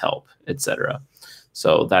 Please help, etc.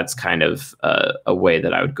 So that's kind of a way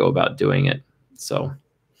that I would go about doing it. So,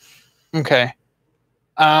 okay.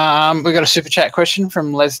 We got a super chat question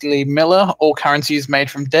from Leslie Miller. All currency is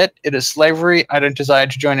made from debt. It is slavery. I don't desire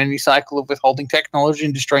to join any cycle of withholding technology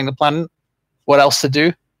and destroying the planet. What else to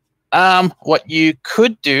do? What you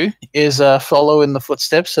could do is follow in the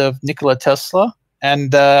footsteps of Nikola Tesla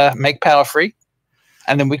and make power free.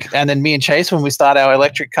 And then me and Chase, when we start our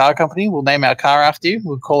electric car company, we'll name our car after you.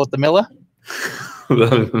 We'll call it the Miller.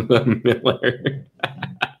 the Miller.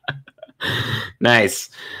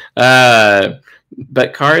 Nice.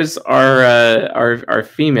 But cars are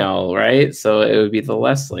female, right? So it would be the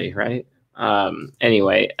Leslie, right?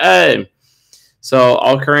 Anyway, so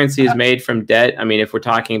all currency is made from debt. I mean, if we're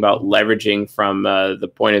talking about leveraging from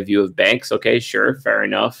the point of view of banks, okay, sure, fair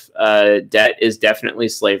enough. Debt is definitely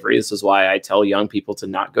slavery. This is why I tell young people to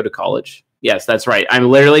not go to college. Yes, that's right. I'm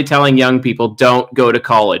literally telling young people, don't go to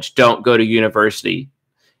college, don't go to university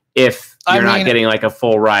if you're not getting like a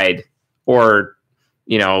full ride, or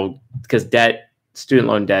because student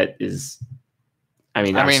loan debt is,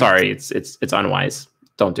 I'm sorry, it's unwise.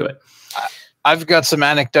 Don't do it. I've got some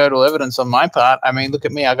anecdotal evidence on my part. I mean, look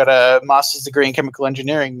at me. I got a master's degree in chemical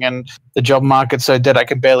engineering, and the job market's so dead I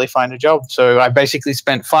can barely find a job. So I basically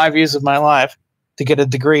spent 5 years of my life to get a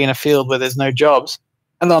degree in a field where there's no jobs.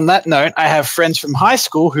 And on that note, I have friends from high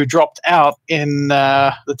school who dropped out in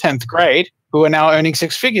the 10th grade who are now earning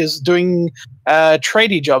six figures doing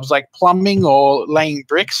tradie jobs like plumbing or laying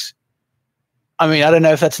bricks. I mean, I don't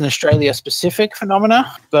know if that's an Australia-specific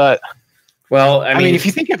phenomena, but... Well, I mean, if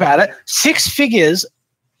you think about it, 6 figures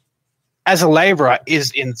as a laborer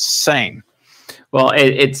is insane. Well,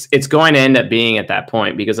 it's going to end up being at that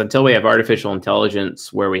point, because until we have artificial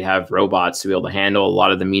intelligence where we have robots to be able to handle a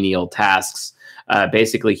lot of the menial tasks,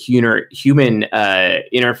 basically human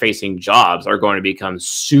interfacing jobs are going to become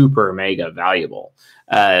super mega valuable.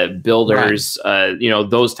 Builders, right.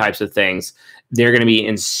 Those types of things, they're going to be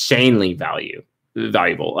insanely valuable.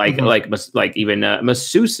 valuable, like even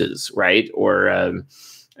masseuses, right? Or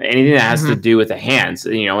anything that has to do with the hands.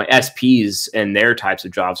 SPs and their types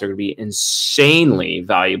of jobs are going to be insanely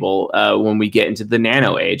valuable when we get into the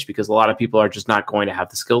nano age, because a lot of people are just not going to have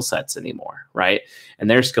the skill sets anymore, right? And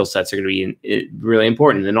their skill sets are going to be really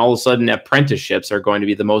important. And all of a sudden, apprenticeships are going to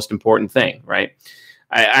be the most important thing, right?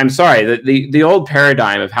 I'm sorry, the old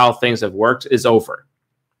paradigm of how things have worked is over.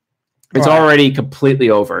 It's already completely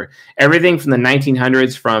over. Everything from the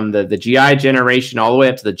 1900s, from the GI generation all the way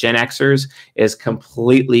up to the Gen Xers, is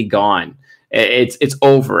completely gone. It's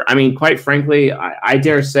over. I mean, quite frankly, I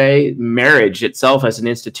dare say marriage itself as an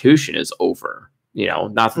institution is over.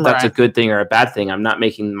 Not that that's a good thing or a bad thing. I'm not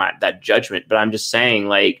making that judgment, but I'm just saying,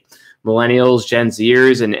 like, millennials, Gen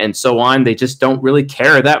Zers, and so on, they just don't really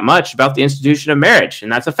care that much about the institution of marriage,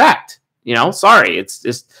 and that's a fact. Sorry, it's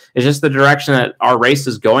just the direction that our race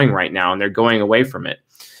is going right now, and they're going away from it.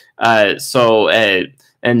 And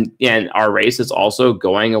our race is also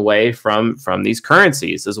going away from these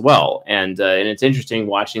currencies as well. And it's interesting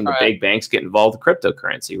watching the big banks get involved with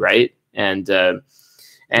cryptocurrency, right?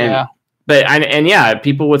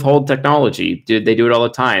 People withhold technology. They do it all the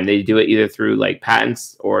time. They do it either through like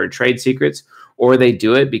patents or trade secrets, or they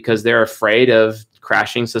do it because they're afraid of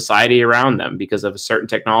crashing society around them. Because if a certain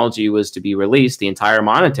technology was to be released, the entire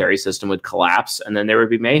monetary system would collapse, and then there would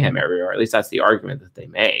be mayhem everywhere. At least that's the argument that they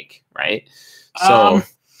make, right? So,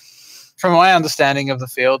 from my understanding of the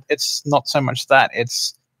field, it's not so much that,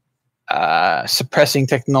 it's suppressing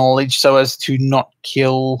technology so as to not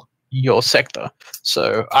kill your sector.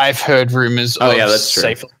 So I've heard rumors of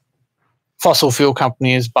safe fossil fuel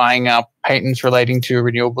companies buying up patents relating to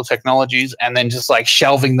renewable technologies and then just like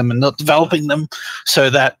shelving them and not developing them, so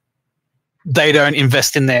that they don't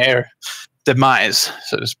invest in their demise,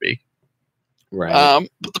 so to speak. Right.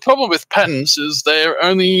 But the problem with patents is they're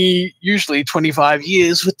only usually 25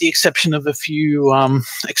 years, with the exception of a few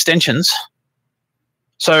extensions.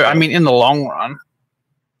 So, I mean, in the long run,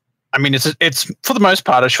 I mean, it's for the most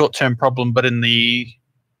part a short-term problem, but in the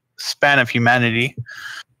span of humanity,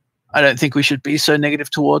 I don't think we should be so negative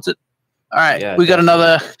towards it. All right, we got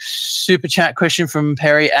another super chat question from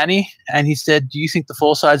Perry Annie, and he said, "Do you think the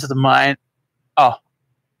four sides of the mind?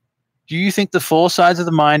 Do you think the four sides of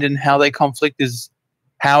the mind and how they conflict is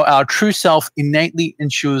how our true self innately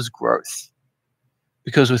ensures growth?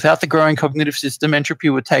 Because without the growing cognitive system, entropy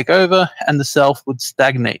would take over and the self would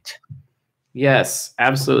stagnate." Yes,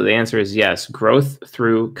 absolutely. The answer is yes. Growth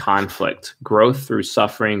through conflict, growth through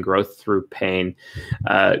suffering, growth through pain,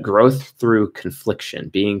 growth through confliction,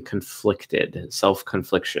 being conflicted,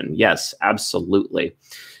 self-confliction. Yes, absolutely.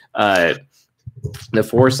 The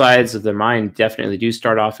four sides of the mind definitely do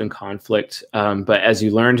start off in conflict, but as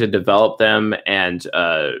you learn to develop them and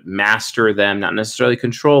master them, not necessarily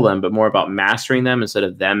control them, but more about mastering them instead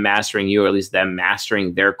of them mastering you, or at least them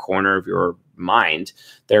mastering their corner of your mind,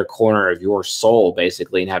 their corner of your soul,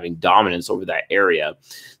 basically, and having dominance over that area,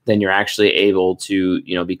 then you're actually able to,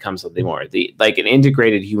 become something more. Like an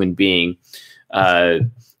integrated human being,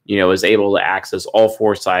 is able to access all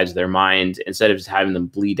four sides of their mind instead of just having them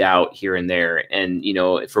bleed out here and there. And,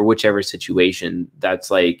 for whichever situation,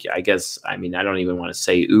 that's like, I guess, I mean, I don't even want to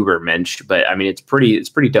say Ubermensch, but I mean, it's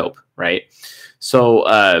pretty dope. Right. So,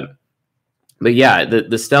 but yeah,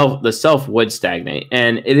 the self would stagnate.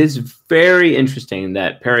 And it is very interesting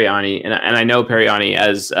that Periani, and I know Periani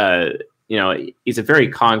as, he's a very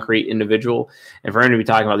concrete individual, and for him to be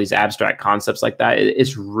talking about these abstract concepts like that,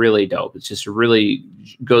 it's really dope. It's just really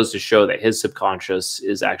goes to show that his subconscious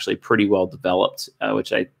is actually pretty well developed,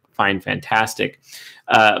 which I find fantastic.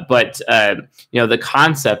 But the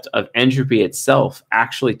concept of entropy itself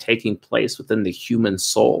actually taking place within the human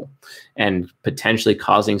soul and potentially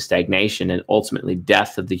causing stagnation and ultimately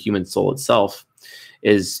death of the human soul itself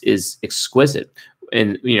is exquisite.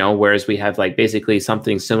 And, whereas we have like basically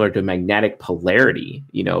something similar to magnetic polarity,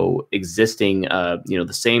 existing, the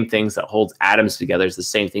same things that holds atoms together is the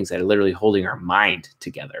same things that are literally holding our mind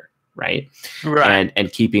together. Right.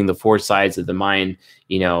 And keeping the four sides of the mind,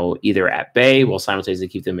 either at bay while simultaneously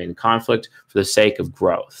keep them in conflict for the sake of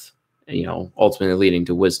growth, ultimately leading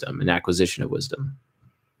to wisdom and acquisition of wisdom.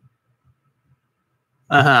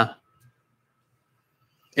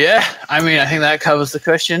 Yeah, I mean, I think that covers the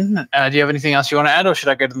question. Do you have anything else you want to add, or should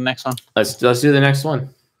I go to the next one? Let's do the next one.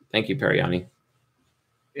 Thank you, Periani.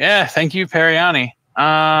 Yeah, thank you, Periani.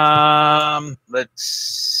 Let's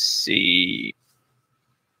see.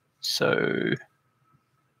 So,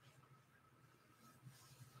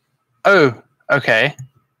 okay.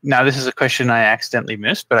 Now this is a question I accidentally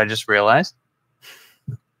missed, but I just realized.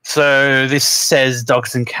 So this says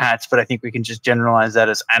dogs and cats, but I think we can just generalize that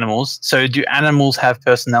as animals. So do animals have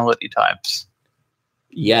personality types?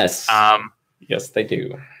 Yes. Yes, they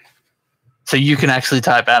do. So you can actually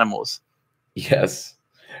type animals. Yes.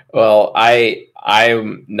 Well,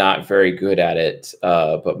 I'm not very good at it,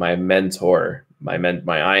 but my mentor, my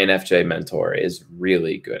INFJ mentor, is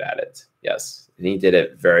really good at it. Yes, and he did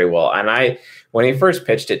it very well. And when he first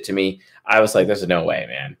pitched it to me, I was like, "There's no way,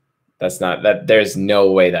 man. That's not that. There's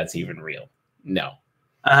no way that's even real. No."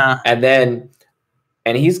 And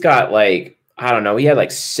he's got like, I don't know, he had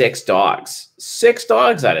like 6 dogs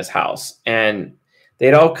at his house, and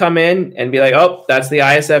they'd all come in and be like, "Oh, that's the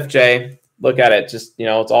ISFJ. Look at it. Just,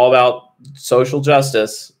 it's all about social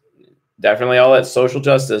justice. Definitely all that social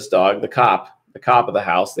justice, dog. The cop of the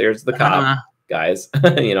house. There's the cop, guys."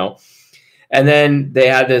 And then they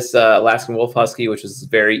had this Alaskan Wolf Husky, which was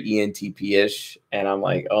very ENTP-ish. And I'm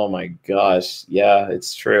like, oh my gosh. Yeah,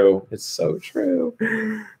 it's true. It's so true.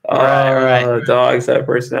 Right. Dogs have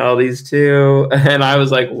personalities too. And I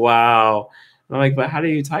was like, wow. And I'm like, but how do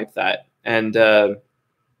you type that? And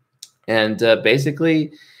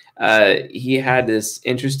basically, he had this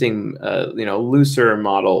interesting, looser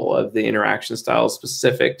model of the interaction style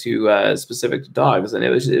specific to dogs, and it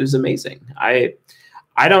was amazing.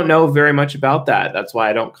 I don't know very much about that. That's why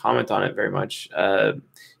I don't comment on it very much.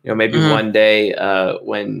 Maybe one day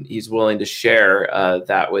when he's willing to share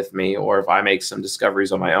that with me, or if I make some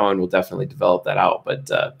discoveries on my own, we'll definitely develop that out.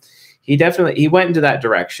 But he went into that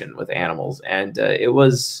direction with animals, and it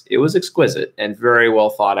was exquisite and very well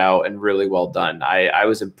thought out and really well done. I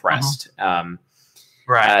was impressed.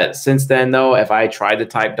 Since then, though, if I tried to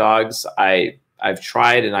type dogs, I've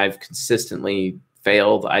tried and I've consistently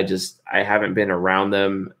failed. I haven't been around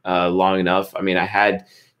them long enough. I mean, I had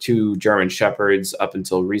 2 German Shepherds up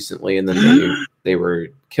until recently, and then they were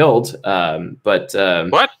killed.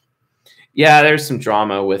 What? Yeah, there's some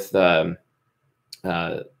drama with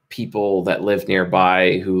people that live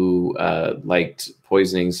nearby who liked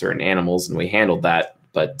poisoning certain animals, and we handled that.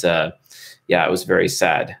 But yeah, it was very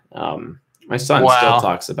sad. My son still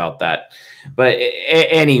talks about that. But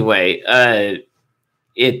anyway,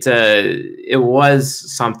 it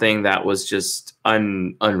was something that was just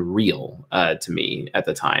unreal to me at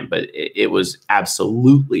the time, but it was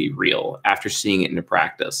absolutely real after seeing it in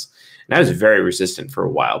practice. And I was very resistant for a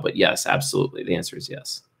while, but yes, absolutely. The answer is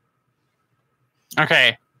yes.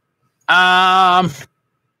 Okay. I'm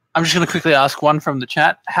just going to quickly ask one from the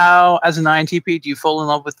chat. How, as an INTP, do you fall in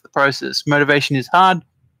love with the process? Motivation is hard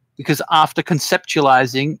because after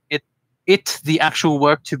conceptualizing it, the actual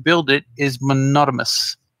work to build it is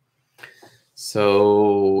monotonous.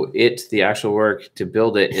 So the actual work to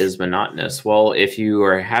build it is monotonous. Well, if you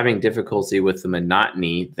are having difficulty with the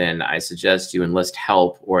monotony, then I suggest you enlist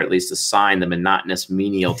help, or at least assign the monotonous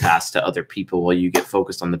menial tasks to other people while you get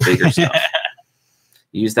focused on the bigger stuff.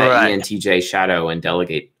 Use that ENTJ shadow and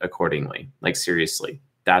delegate accordingly. Like, seriously,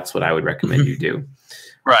 that's what I would recommend you do.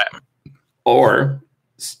 Right. Or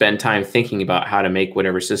spend time thinking about how to make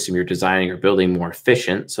whatever system you're designing or building more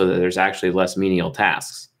efficient so that there's actually less menial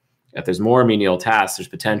tasks. If there's more menial tasks, there's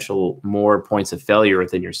potential more points of failure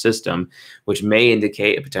within your system, which may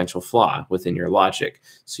indicate a potential flaw within your logic.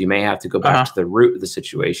 So you may have to go back to the root of the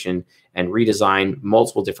situation and redesign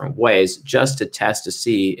multiple different ways just to test to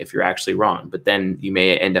see if you're actually wrong. But then you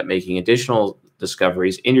may end up making additional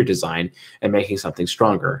discoveries in your design and making something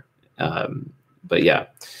stronger. But yeah,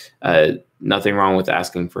 nothing wrong with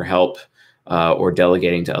asking for help or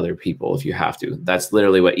delegating to other people if you have to. That's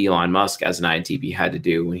literally what Elon Musk as an INTP had to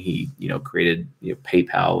do when he, created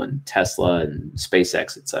PayPal and Tesla and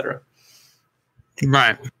SpaceX, etc.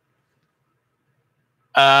 Right.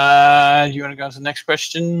 You want to go to the next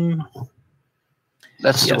question?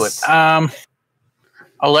 Let's do it. I'd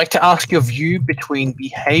like to ask your view between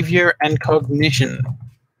behavior and cognition.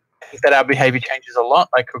 I think that our behavior changes a lot.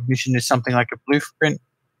 Like, cognition is something like a blueprint.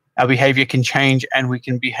 Our behavior can change, and we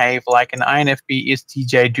can behave like an INFP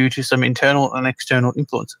ESTJ due to some internal and external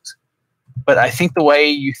influences. But I think the way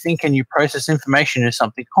you think and you process information is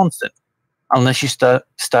something constant. Unless you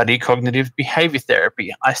study cognitive behavior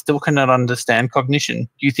therapy, I still cannot understand cognition.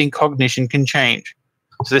 Do you think cognition can change?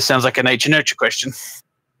 So this sounds like a nature-nurture question.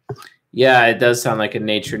 Yeah, it does sound like a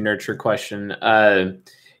nature-nurture question.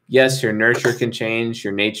 Yes, your nurture can change.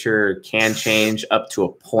 Your nature can change up to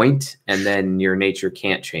a point, and then your nature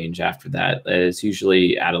can't change after that. It's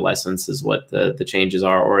usually adolescence is what the changes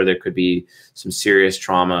are, or there could be some serious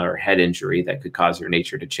trauma or head injury that could cause your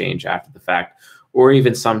nature to change after the fact, or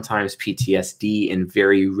even sometimes PTSD in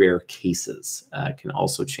very rare cases can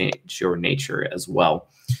also change your nature as well.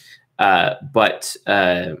 But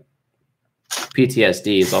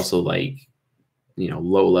PTSD is also like,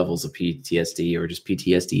 low levels of PTSD or just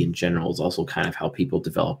PTSD in general is also kind of how people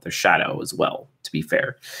develop their shadow as well, to be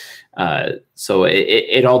fair. So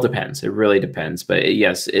it all depends. It really depends. But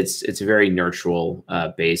yes, it's very nurtural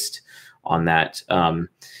based on that.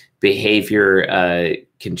 Behavior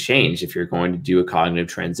can change if you're going to do a cognitive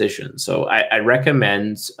transition. So I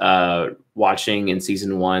recommend watching in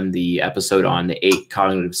season 1 the episode on the 8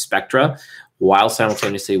 cognitive spectra, while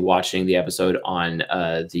simultaneously watching the episode on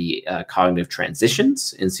the cognitive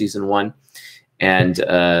transitions in season 1, and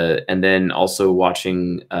then also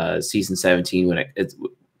watching season 17 when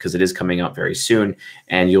because it is coming out very soon,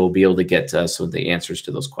 and you'll be able to get some of the answers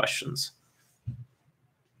to those questions.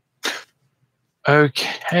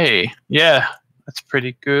 Okay, yeah, that's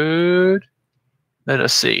pretty good. Let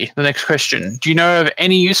us see. The next question. Do you know of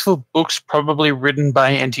any useful books probably written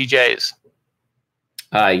by NTJs?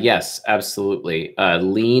 Yes, absolutely.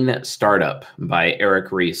 Lean Startup by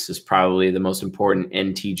Eric Ries is probably the most important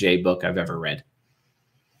NTJ book I've ever read.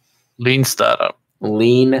 Lean Startup.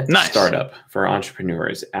 Lean Startup for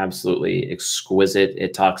entrepreneurs. Absolutely exquisite.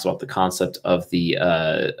 It talks about the concept of the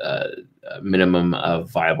minimum of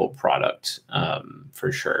viable product,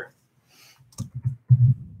 for sure.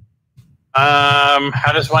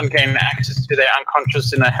 How does one gain access to their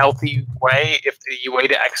unconscious in a healthy way if the way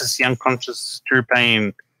to access the unconscious is through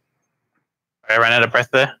pain? I ran out of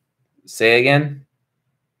breath there. Say again?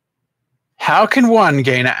 How can one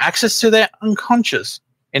gain access to their unconscious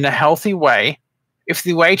in a healthy way if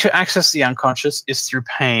the way to access the unconscious is through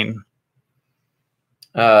pain?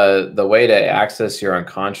 The way to access your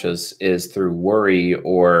unconscious is through worry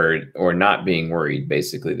or not being worried,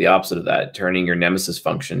 basically. The opposite of that, turning your nemesis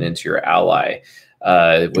function into your ally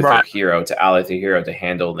with your hero, to ally the hero to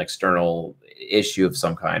handle an external issue of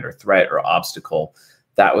some kind or threat or obstacle.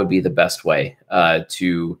 That would be the best way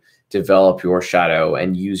to develop your shadow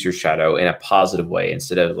and use your shadow in a positive way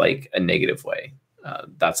instead of like a negative way.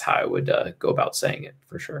 That's how I would go about saying it,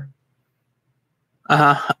 for sure.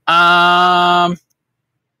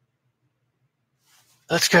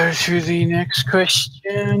 Let's go to the next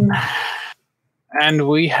question. And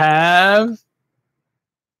we have,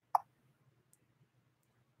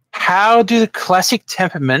 how do the classic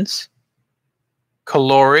temperaments,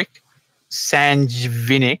 choleric,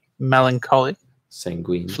 sanguinic, melancholic,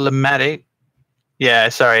 sanguine, phlegmatic, yeah,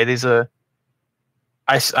 sorry, these are,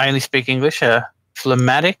 I only speak English,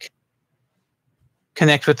 phlegmatic,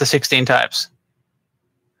 connect with the 16 types?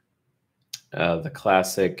 The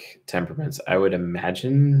classic temperaments, I would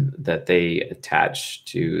imagine that they attach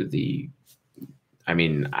to the, I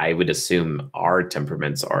mean, I would assume our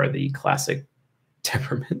temperaments are the classic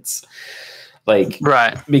temperaments. Like,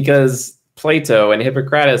 right. Because Plato and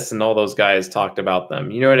Hippocrates and all those guys talked about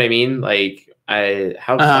them. You know what I mean? Like,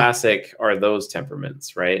 how classic are those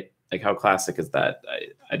temperaments, right? Like, how classic is that?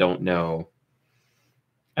 I don't know.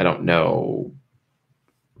 I don't know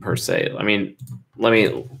per se. I mean, let me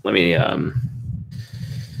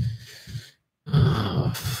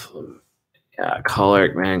yeah,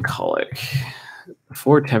 choleric.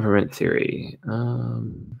 For temperament theory.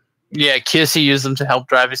 Yeah, Kiersey used them to help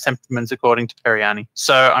drive his temperaments according to Periani.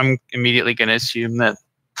 So I'm immediately going to assume that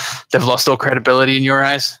they've lost all credibility in your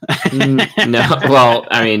eyes. No, well,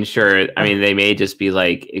 I mean, sure. I mean, they may just be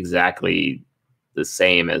like exactly the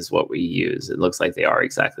same as what we use. It looks like they are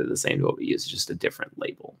exactly the same to what we use, just a different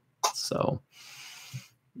label. So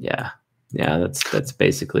yeah, that's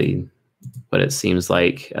basically what it seems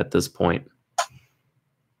like at this point.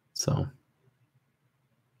 So,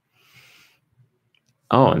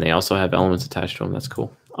 oh, and they also have elements attached to them. That's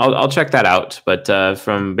cool. I'll check that out. But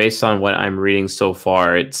from based on what I'm reading so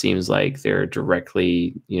far, it seems like they're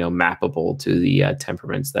directly, mappable to the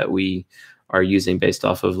temperaments that we are using based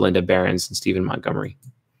off of Linda Behrens and Stephen Montgomery.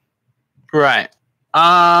 Right.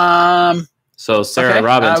 So Sarah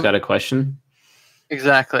Robbins got a question.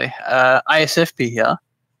 Exactly. ISFP here.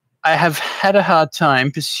 I have had a hard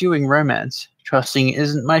time pursuing romance. Trusting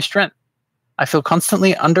isn't my strength. I feel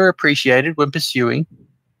constantly underappreciated when pursuing.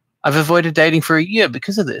 I've avoided dating for a year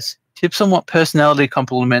because of this. Tips on what personality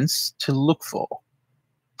complements to look for.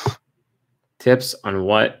 Tips on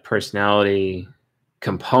what personality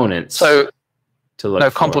components to look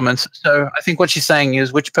for. Complements. So I think what she's saying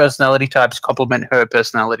is which personality types complement her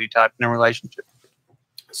personality type in a relationship.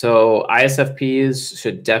 So ISFPs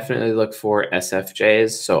should definitely look for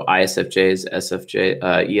SFJs. So ISFJs,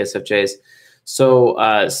 ESFJs.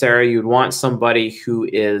 So Sarah, you'd want somebody who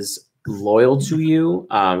is loyal to you,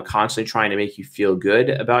 constantly trying to make you feel good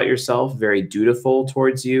about yourself, very dutiful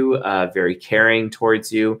towards you, very caring towards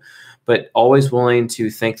you, but always willing to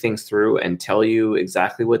think things through and tell you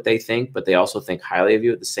exactly what they think, but they also think highly of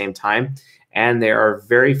you at the same time. And they are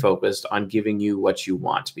very focused on giving you what you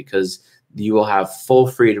want, because you will have full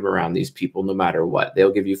freedom around these people no matter what.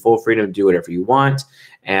 They'll give you full freedom to do whatever you want.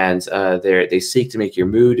 And they seek to make your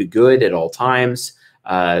mood good at all times.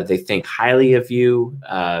 They think highly of you.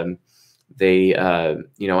 And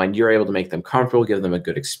you're able to make them comfortable, give them a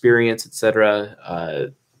good experience,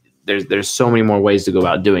 etc. There's so many more ways to go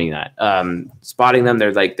about doing that. Spotting them,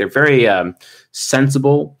 they're very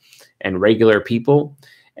sensible and regular people,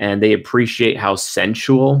 and they appreciate how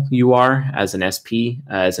sensual you are as an SP,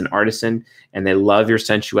 as an artisan, and they love your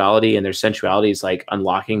sensuality, and their sensuality is like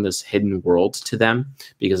unlocking this hidden world to them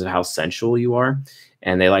because of how sensual you are.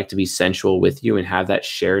 And they like to be sensual with you and have that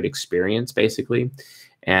shared experience, basically.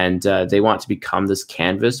 And they want to become this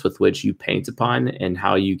canvas with which you paint upon, and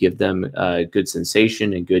how you give them good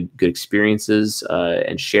sensation and good experiences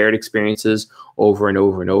and shared experiences over and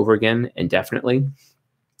over and over again, indefinitely.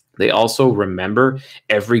 They also remember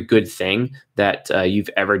every good thing that you've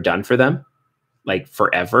ever done for them, like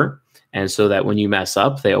forever. And so that when you mess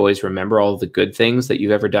up, they always remember all the good things that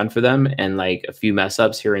you've ever done for them, and like a few mess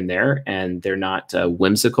ups here and there. And they're not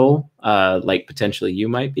whimsical like potentially you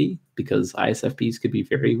might be, because ISFPs could be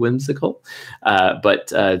very whimsical, but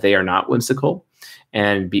they are not whimsical.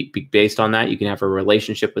 And based on that, you can have a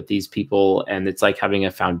relationship with these people, and it's like having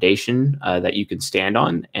a foundation that you can stand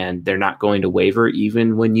on, and they're not going to waver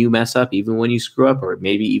even when you mess up, even when you screw up, or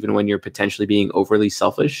maybe even when you're potentially being overly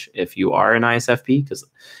selfish if you are an ISFP, because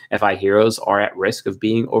FI heroes are at risk of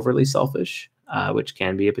being overly selfish, which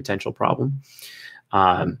can be a potential problem.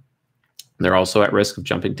 They're also at risk of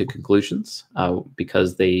jumping to conclusions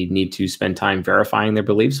because they need to spend time verifying their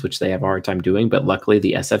beliefs, which they have a hard time doing. But luckily,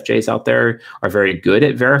 the SFJs out there are very good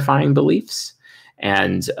at verifying beliefs,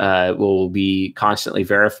 and will be constantly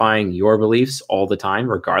verifying your beliefs all the time,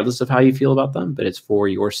 regardless of how you feel about them. But it's for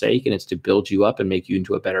your sake, and it's to build you up and make you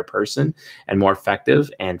into a better person and more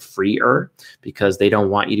effective and freer, because they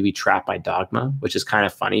don't want you to be trapped by dogma, which is kind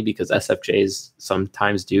of funny because SFJs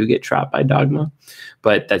sometimes do get trapped by dogma,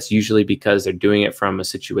 but that's usually because they're doing it from a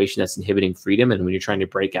situation that's inhibiting freedom. And when you're trying to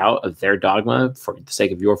break out of their dogma for the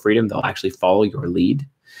sake of your freedom, they'll actually follow your lead.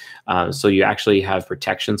 So you actually have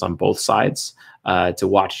protections on both sides to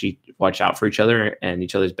watch out for each other and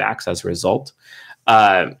each other's backs as a result.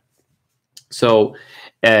 So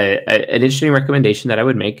an interesting recommendation that I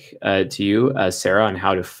would make to you, Sarah, on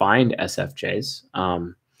how to find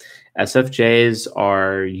SFJs. SFJs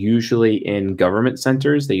are usually in government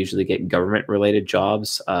centers. They usually get government-related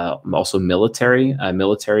jobs. Also military.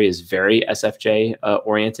 Military is very SFJ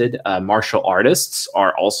oriented. Martial artists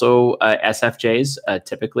are also SFJs,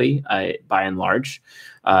 typically, by and large.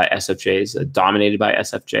 SFJs, dominated by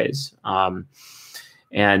SFJs.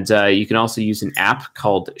 And you can also use an app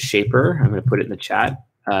called Shaper. I'm going to put it in the chat.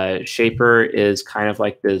 Shaper is kind of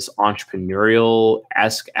like this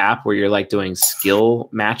entrepreneurial-esque app where you're like doing skill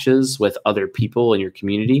matches with other people in your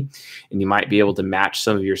community, and you might be able to match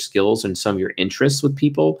some of your skills and some of your interests with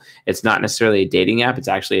people. It's not necessarily a dating app. It's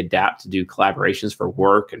actually an app to do collaborations for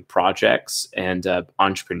work and projects and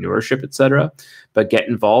entrepreneurship, etc. But get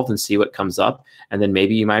involved and see what comes up, and then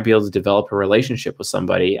maybe you might be able to develop a relationship with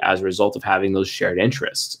somebody as a result of having those shared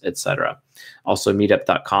interests, etc. Also,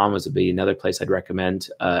 meetup.com would be another place I'd recommend.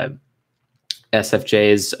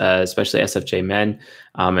 SFJs, especially SFJ men,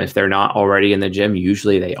 if they're not already in the gym,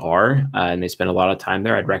 usually they are, and they spend a lot of time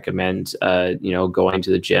there. I'd recommend, going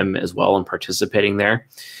to the gym as well and participating there.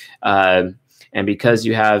 And because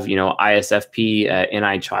you have, ISFP,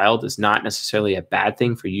 NI child, is not necessarily a bad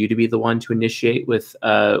thing for you to be the one to initiate with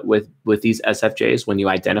these SFJs when you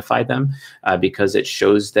identify them, because it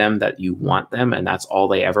shows them that you want them, and that's all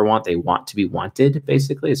they ever want. They want to be wanted,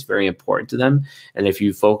 basically. It's very important to them. And if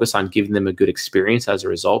you focus on giving them a good experience as a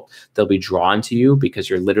result, they'll be drawn to you because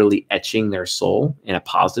you're literally etching their soul in a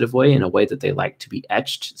positive way, in a way that they like to be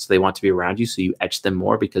etched. So they want to be around you. So you etch them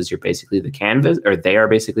more because you're basically the canvas, or they are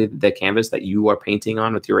basically the canvas that you are painting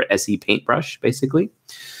on with your SE paintbrush, basically.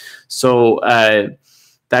 So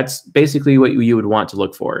that's basically what you would want to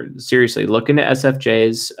look for. Seriously, look into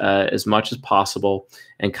SFJs as much as possible,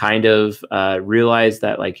 and kind of realize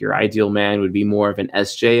that like your ideal man would be more of an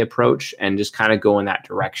SJ approach, and just kind of go in that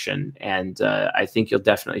direction. And I think you'll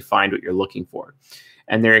definitely find what you're looking for.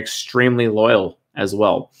 And they're extremely loyal as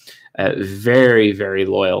well. Very, very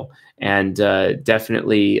loyal. And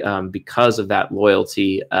definitely because of that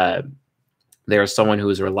loyalty, they're someone who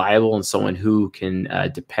is reliable and someone who can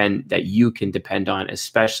that you can depend on,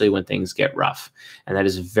 especially when things get rough. And that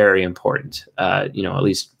is very important, at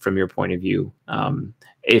least from your point of view,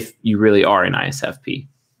 if you really are an ISFP.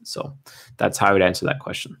 So that's how I would answer that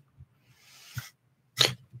question.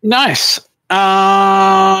 Nice.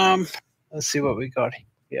 Let's see what we got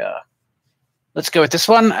here. Let's go with this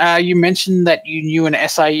one. You mentioned that you knew an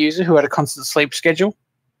SI user who had a constant sleep schedule.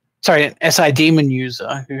 Sorry, an SI demon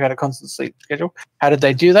user who had a constant sleep schedule. How did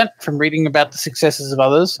they do that? From reading about the successes of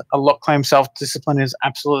others, a lot claim self-discipline is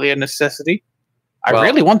absolutely a necessity. I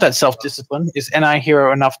really want that self-discipline. Is NI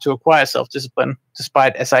hero enough to acquire self-discipline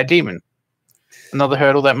despite SI demon? Another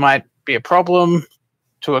hurdle that might be a problem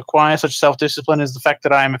to acquire such self-discipline is the fact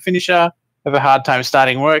that I am a finisher, have a hard time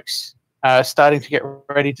starting works, starting to get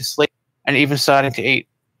ready to sleep, and even starting to eat.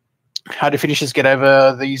 How do finishers get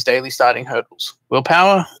over these daily starting hurdles?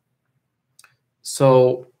 Willpower?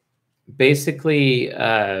 So basically,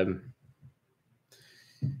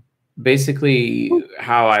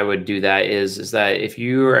 how I would do that is that if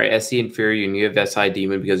you are SE inferior and you have SI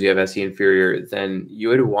demon because you have SE inferior, then you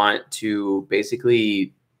would want to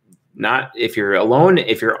basically not, if you're alone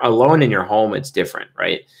in your home, it's different,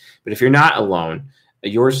 right? But if you're not alone,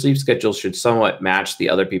 your sleep schedule should somewhat match the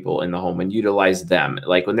other people in the home and utilize them.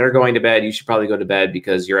 Like when they're going to bed, you should probably go to bed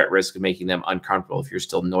because you're at risk of making them uncomfortable if you're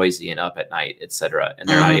still noisy and up at night, etc., and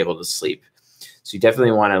they're not able to sleep. So you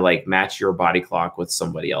definitely want to like match your body clock with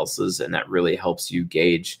somebody else's, and that really helps you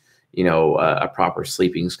gauge, a proper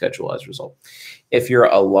sleeping schedule as a result. If you're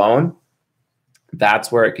alone,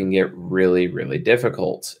 that's where it can get really, really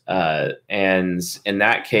difficult. And in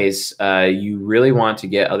that case, you really want to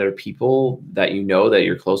get other people that you know that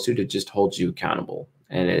you're close to just hold you accountable.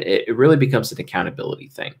 And it really becomes an accountability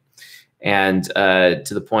thing. And to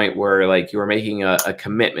the point where like you are making a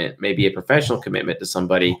commitment, maybe a professional commitment to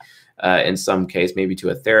somebody, in some case, maybe to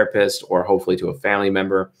a therapist or hopefully to a family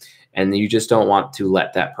member. And you just don't want to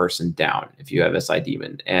let that person down if you have SI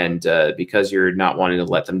demon. And because you're not wanting to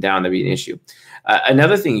let them down, that'd be an issue.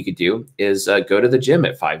 Another thing you could do is go to the gym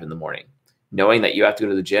at 5 in the morning. Knowing that you have to go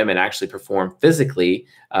to the gym and actually perform physically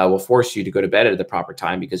will force you to go to bed at the proper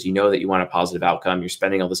time because you know that you want a positive outcome. You're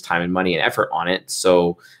spending all this time and money and effort on it.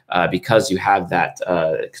 So because you have that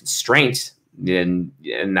constraint, and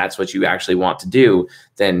that's what you actually want to do,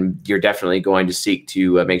 then you're definitely going to seek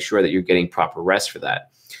to make sure that you're getting proper rest for that.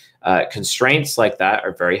 Constraints like that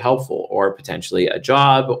are very helpful, or potentially a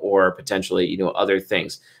job, or potentially, other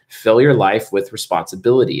things. Fill your life with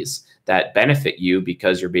responsibilities that benefit you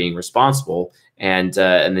because you're being responsible. And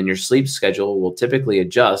then your sleep schedule will typically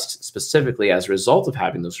adjust specifically as a result of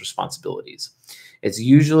having those responsibilities. It's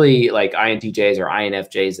usually like INTJs or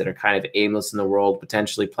INFJs that are kind of aimless in the world,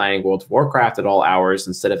 potentially playing World of Warcraft at all hours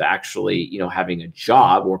instead of actually, having a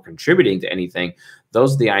job or contributing to anything.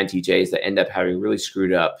 Those are the INTJs that end up having really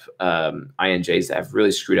screwed up INJs that have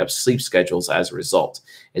really screwed up sleep schedules as a result.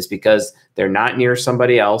 It's because they're not near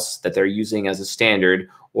somebody else that they're using as a standard,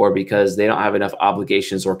 or because they don't have enough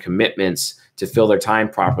obligations or commitments to fill their time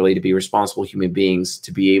properly, to be responsible human beings, to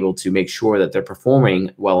be able to make sure that they're performing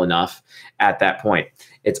well enough at that point.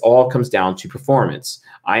 It all comes down to performance.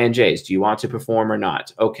 INJs, do you want to perform or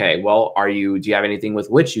not? Okay, well, do you have anything with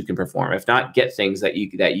which you can perform? If not, get things that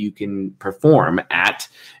you can perform at,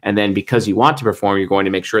 and then because you want to perform, you're going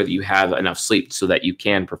to make sure that you have enough sleep so that you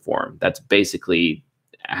can perform. That's basically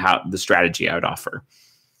how the strategy I would offer.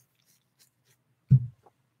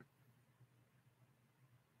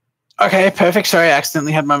 Okay, perfect. Sorry, I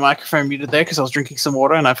accidentally had my microphone muted there because I was drinking some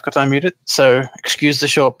water and I forgot to unmute it. So excuse the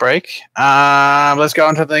short break. Let's go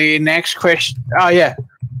on to the next question. Oh, yeah.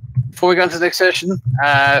 Before we go into the next session,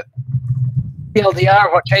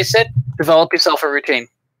 TLDR, what Chase said, develop yourself a routine.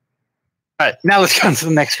 All right, now let's go on to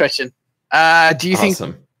the next question. Do you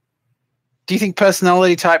think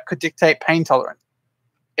personality type could dictate pain tolerance?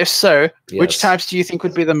 If so, yes. Which types do you think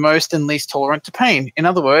would be the most and least tolerant to pain? In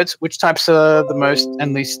other words, which types are the most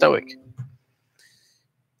and least stoic?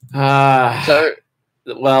 Pain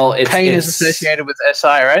is associated with SI,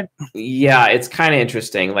 right? Yeah, it's kind of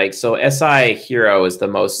interesting. Like, so SI hero is the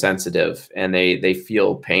most sensitive, and they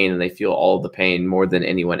feel pain and they feel all of the pain more than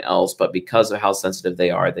anyone else. But because of how sensitive they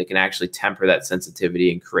are, they can actually temper that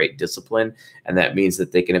sensitivity and create discipline. And that means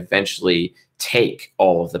that they can eventually take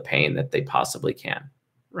all of the pain that they possibly can.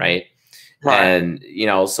 Right. And,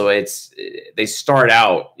 so they start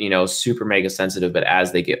out, super mega sensitive, but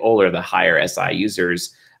as they get older, the higher SI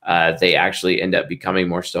users, they actually end up becoming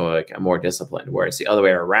more stoic and more disciplined. Whereas the other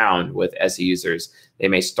way around with SE users, they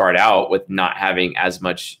may start out with not having as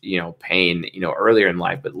much, pain, earlier in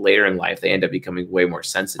life, but later in life, they end up becoming way more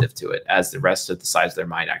sensitive to it as the rest of the sides of their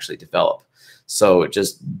mind actually develop. So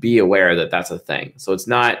just be aware that that's a thing. So it's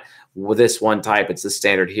not with this one type, it's the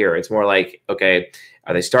standard here. It's more like, okay,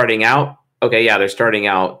 are they starting out okay, yeah, they're starting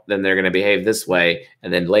out, then they're going to behave this way,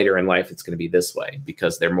 and then later in life it's going to be this way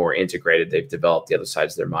because they're more integrated. They've developed the other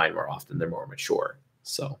sides of their mind more often. They're more mature.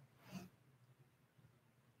 So,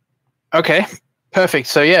 okay, perfect.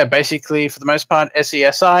 So yeah, basically for the most part,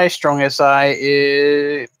 SESI, strong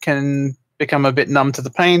SI can become a bit numb to the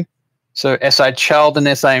pain. So SI child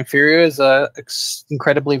and SI inferiors are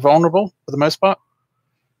incredibly vulnerable for the most part.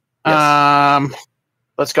 Yes.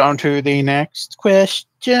 Let's go on to the next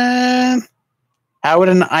question. How would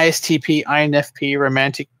an ISTP INFP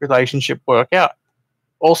romantic relationship work out?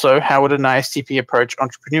 Also, how would an ISTP approach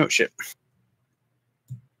entrepreneurship?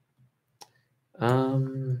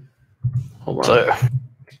 Hold on. So,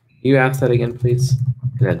 you ask that again, please,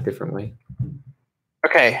 in a different way.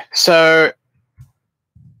 Okay, so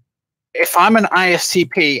if I'm an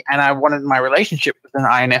ISTP and I wanted my relationship with an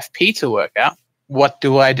INFP to work out, what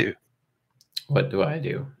do I do? What do I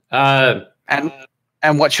do?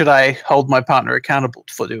 And what should I hold my partner accountable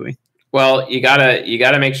for doing? Well, you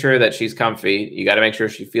gotta make sure that she's comfy. You gotta make sure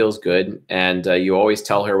she feels good, and you always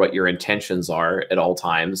tell her what your intentions are at all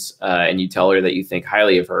times, and you tell her that you think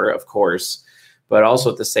highly of her, of course, but also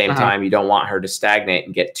at the same time, you don't want her to stagnate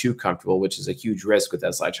and get too comfortable, which is a huge risk with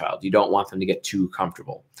SI child. You don't want them to get too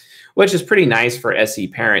comfortable, which is pretty nice for SE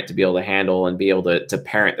parent to be able to handle and be able to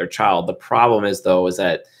parent their child. The problem is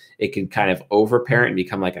that it can kind of overparent and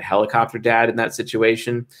become like a helicopter dad in that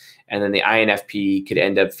situation. And then the INFP could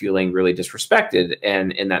end up feeling really disrespected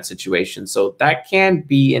and in that situation. So that can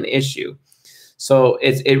be an issue. So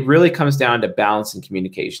it really comes down to balance and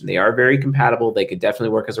communication. They are very compatible. They could definitely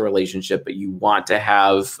work as a relationship, but you want to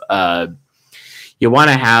have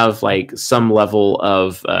like some level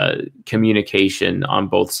of communication on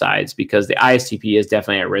both sides, because the ISTP is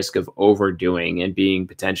definitely at risk of overdoing and being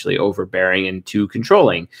potentially overbearing and too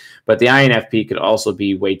controlling. But the INFP could also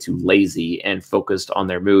be way too lazy and focused on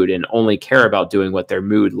their mood and only care about doing what their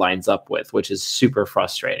mood lines up with, which is super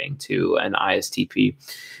frustrating to an ISTP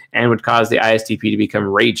and would cause the ISTP to become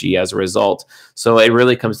ragey as a result. So it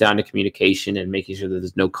really comes down to communication and making sure that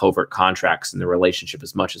there's no covert contracts in the relationship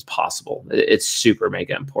as much as possible. It's super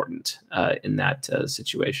mega important in that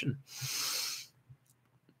situation.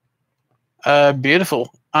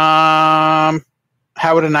 Beautiful. How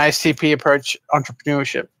would an ISTP approach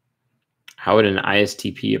entrepreneurship? How would an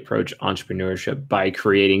ISTP approach entrepreneurship? By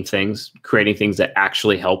creating things that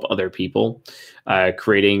actually help other people,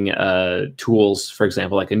 creating tools, for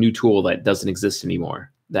example, like a new tool that doesn't exist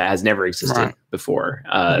anymore, that has never existed before.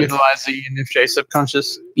 Utilize the ENFJ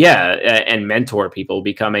subconscious. Yeah, and mentor people,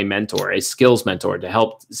 become a mentor, a skills mentor to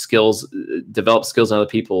help develop skills in other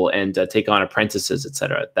people and take on apprentices,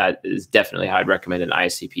 etc. That is definitely how I'd recommend an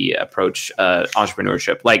ISTP approach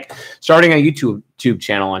entrepreneurship, like starting a YouTube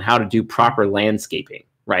channel on how to do proper landscaping,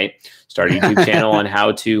 right? Start a YouTube channel on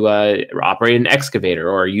how to operate an excavator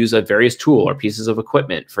or use a various tool or pieces of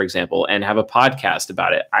equipment, for example, and have a podcast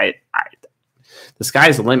about it. The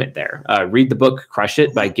sky's the limit there. Read the book Crush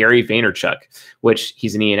It by Gary Vaynerchuk, which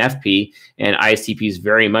he's an ENFP, and ISTPs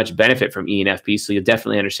very much benefit from ENFP, so you'll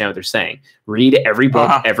definitely understand what they're saying. Read every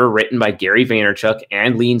book ever written by Gary Vaynerchuk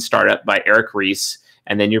and Lean Startup by Eric Ries,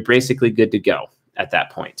 and then you're basically good to go at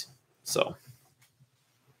that point. So,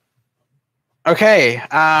 okay.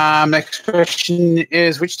 Next question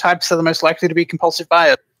is, which types are the most likely to be compulsive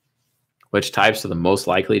buyers? Which types are the most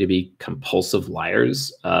likely to be compulsive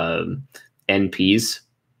liars? NPs,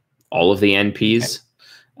 all of the NPs.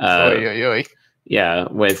 Yeah,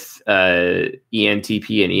 with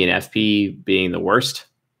ENTP and ENFP being the worst.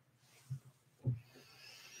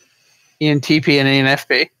 ENTP and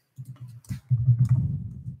ENFP.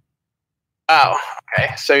 Oh,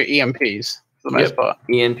 okay. So EMPs for the most part.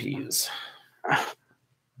 ENPs.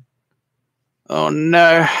 Oh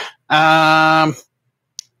no.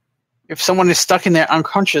 If someone is stuck in their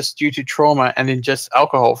unconscious due to trauma and ingests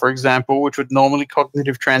alcohol, for example, which would normally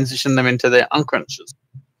cognitive transition them into their unconscious,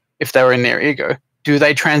 if they were in their ego, do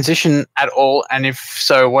they transition at all? And if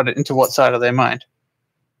so, into what side of their mind?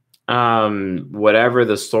 Whatever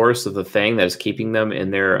the source of the thing that is keeping them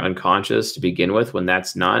in their unconscious to begin with, when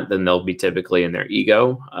that's not, then they'll be typically in their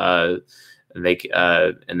ego. And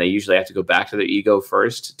they usually have to go back to their ego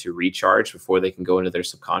first to recharge before they can go into their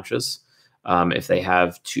subconscious. If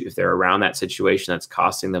they're around that situation that's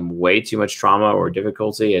costing them way too much trauma or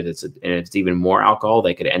difficulty, and it's even more alcohol,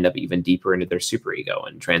 they could end up even deeper into their superego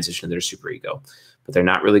and transition to their superego. But they're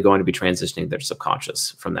not really going to be transitioning their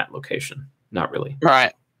subconscious from that location. Not really.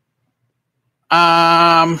 Right.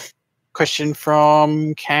 Question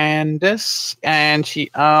from Candace, and she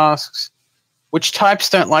asks, which types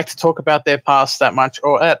don't like to talk about their past that much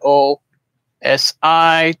or at all?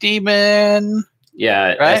 SI Demon.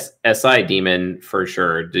 Yeah, right? SI demon for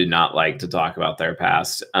sure do not like to talk about their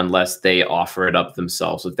past unless they offer it up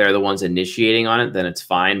themselves. If they're the ones initiating on it, then it's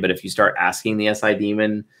fine. But if you start asking the SI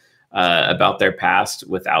demon about their past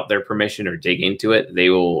without their permission or dig into it, they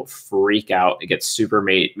will freak out. It gets super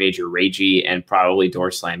major ragey and probably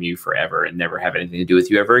door slam you forever and never have anything to do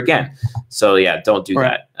with you ever again. So yeah, don't do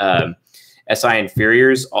Right. that. SI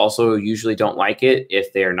inferiors also usually don't like it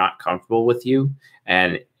if they are not comfortable with you.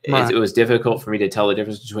 And it was difficult for me to tell the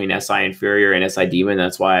difference between SI inferior and SI demon.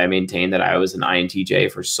 That's why I maintained that I was an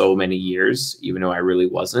INTJ for so many years, even though I really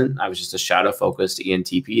wasn't. I was just a shadow focused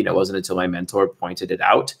ENTP. And it wasn't until my mentor pointed it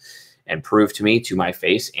out and proved to me to my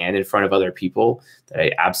face and in front of other people that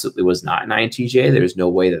I absolutely was not an INTJ. There's no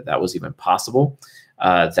way that that was even possible.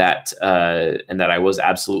 And that I was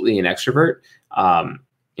absolutely an extrovert.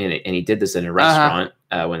 And he did this in a restaurant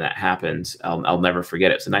when that happened. I'll never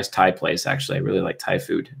forget it. It's a nice Thai place, actually. I really like Thai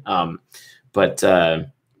food. But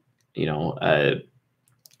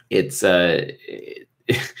it's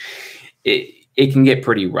it can get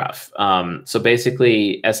pretty rough. So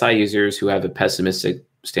basically, SI users who have a pessimistic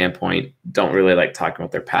standpoint don't really like talking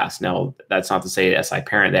about their past. Now, that's not to say SI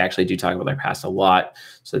parent, they actually do talk about their past a lot,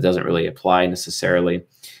 so it doesn't really apply necessarily.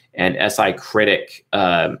 And SI critic,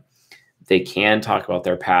 they can talk about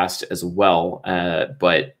their past as well,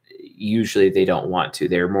 but usually they don't want to.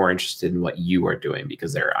 They're more interested in what you are doing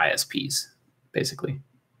because they're ISPs, basically.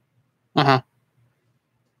 Okay.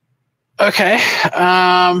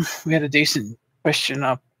 We had a decent question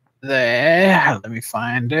up there. Let me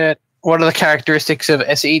find it. What are the characteristics of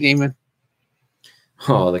SE demon?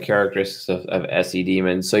 Oh, the characteristics of SE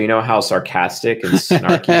demon. So you know how sarcastic and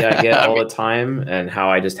snarky I get all the time, and how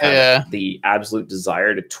I just have the absolute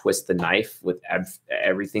desire to twist the knife with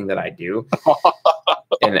everything that I do,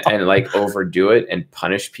 and like overdo it and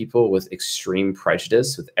punish people with extreme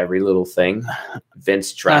prejudice with every little thing.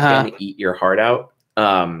 Vince Draken, eat your heart out.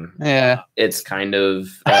 It's kind of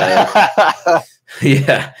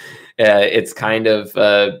it's kind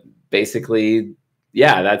of basically,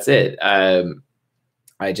 that's it.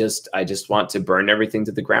 I just want to burn everything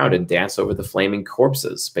to the ground and dance over the flaming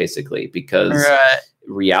corpses, basically, because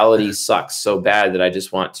reality sucks so bad that I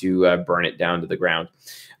just want to burn it down to the ground.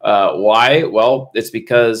 Why? Well, it's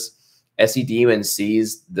because SE Demon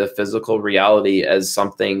sees the physical reality as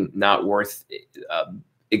something not worth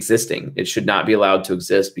existing. It should not be allowed to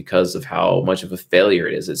exist because of how much of a failure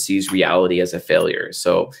it is. It sees reality as a failure.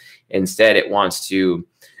 So instead, it wants to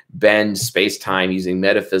bend space-time using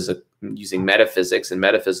metaphysics and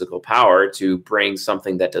metaphysical power to bring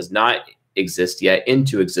something that does not exist yet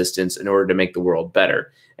into existence in order to make the world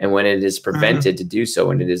better. And when it is prevented to do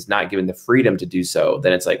so, and it is not given the freedom to do so,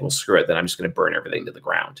 then it's like, well, screw it. Then I'm just going to burn everything to the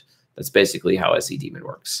ground. That's basically how SE Demon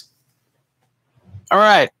works. All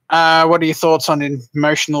right. What are your thoughts on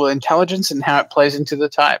emotional intelligence and how it plays into the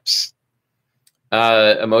types?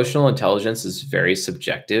 Emotional intelligence is very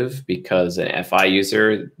subjective because an FI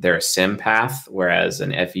user, they're a sympath, whereas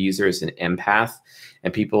an FE user is an empath.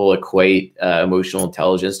 And people equate emotional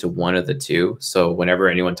intelligence to one of the two. So whenever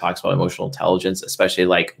anyone talks about emotional intelligence, especially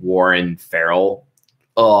like Warren Farrell,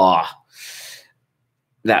 that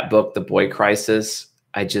book, The Boy Crisis,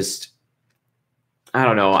 I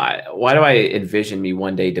don't know. Why do I envision me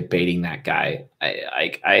one day debating that guy?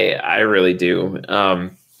 I really do.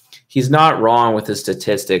 He's not wrong with his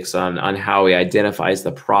statistics on how he identifies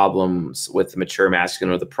the problems with the mature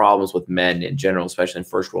masculine or the problems with men in general, especially in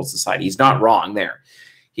first world society. He's not wrong there.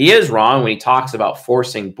 He is wrong when he talks about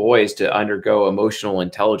forcing boys to undergo emotional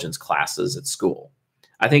intelligence classes at school.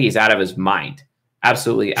 I think he's out of his mind,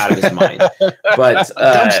 absolutely out of his mind. But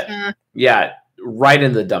yeah, right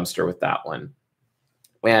in the dumpster with that one.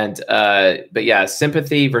 And but yeah,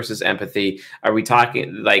 sympathy versus empathy. Are we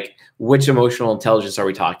talking like which emotional intelligence are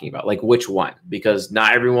we talking about? Like which one? Because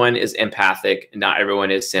not everyone is empathic, not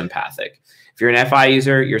everyone is sympathic. If you're an FI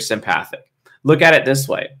user, you're sympathic. Look at it this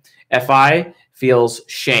way: FI feels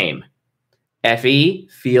shame, FE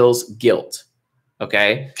feels guilt.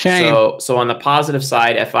 Okay, shame. So on the positive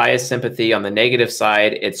side, FI is sympathy. On the negative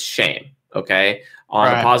side, it's shame. Okay,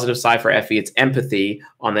 on the positive side for FE, it's empathy.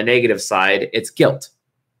 On the negative side, it's guilt.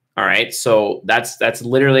 All right, so that's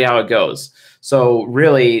literally how it goes. So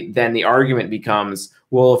really, then the argument becomes,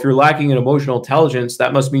 well, if you're lacking in emotional intelligence,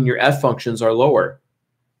 that must mean your F functions are lower.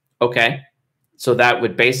 Okay, so that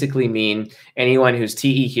would basically mean anyone who's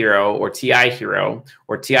TE hero or TI hero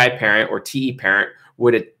or TI parent or TE parent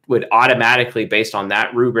would automatically, based on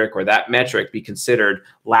that rubric or that metric, be considered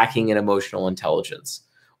lacking in emotional intelligence,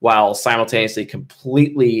 while simultaneously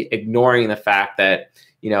completely ignoring the fact that,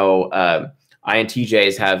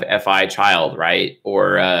 INTJs have FI child, right?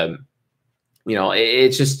 Or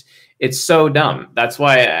it's so dumb. That's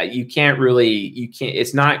why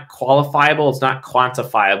it's not qualifiable. It's not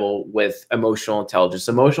quantifiable with emotional intelligence.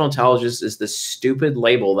 Emotional intelligence is the stupid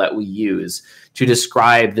label that we use to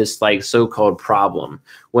describe this like so-called problem,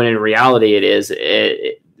 when in reality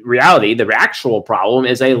the actual problem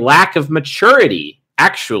is a lack of maturity,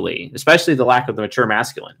 actually, especially the lack of the mature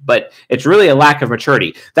masculine. But it's really a lack of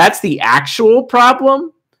maturity. That's the actual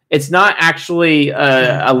problem. It's not actually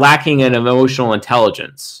a lacking in emotional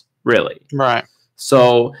intelligence, really. Right.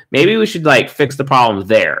 So maybe we should like fix the problem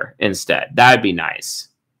there instead. That'd be nice.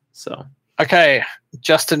 So okay,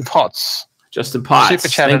 Justin Potts. Super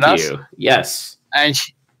chatted us. You. Yes.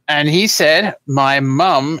 And he said, my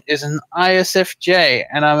mum is an ISFJ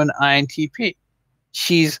and I'm an INTP.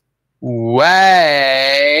 She's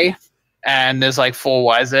way, and there's like 4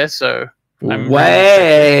 Y's there, so I'm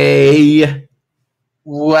way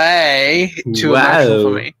too emotional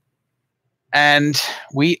for me. And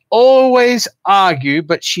we always argue,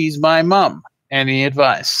 but she's my mum. Any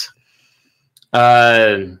advice?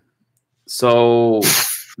 So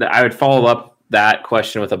I would follow up that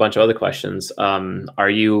question with a bunch of other questions. Are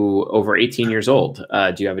you over 18 years old?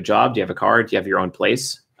 Do you have a job? Do you have a car? Do you have your own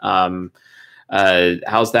place?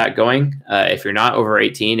 How's that going? If you're not over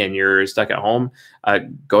 18 and you're stuck at home,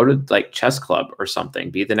 go to like chess club or something.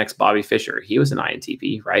 Be the next Bobby Fischer. He was an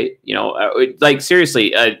INTP, right? Like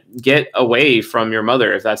seriously, get away from your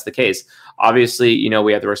mother if that's the case. Obviously,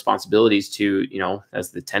 we have the responsibilities to,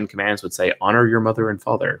 as the 10 Commandments would say, honor your mother and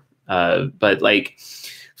father. But like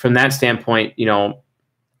from that standpoint,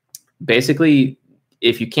 basically,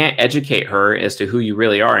 if you can't educate her as to who you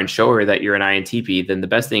really are and show her that you're an INTP, then the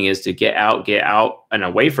best thing is to get out and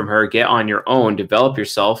away from her, get on your own, develop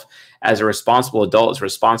yourself as a responsible adult, as a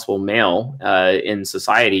responsible male in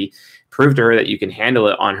society. Prove to her that you can handle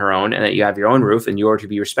it on her own and that you have your own roof and you are to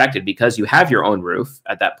be respected because you have your own roof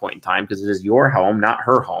at that point in time, because it is your home, not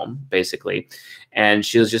her home, basically. And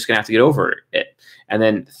she was just going to have to get over it. And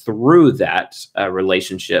then through that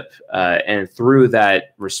relationship and through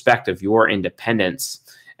that respect of your independence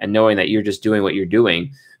and knowing that you're just doing what you're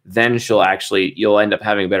doing, then you'll end up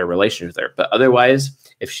having a better relationship with her. But otherwise,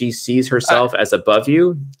 if she sees herself as above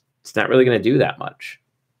you, it's not really going to do that much.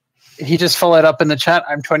 He just followed up in the chat.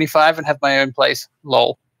 I'm 25 and have my own place.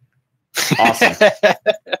 Lol. Awesome.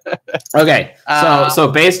 Okay. So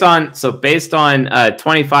based on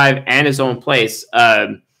 25 and his own place,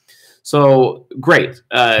 so great.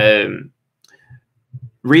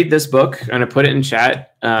 Read this book. I'm going to put it in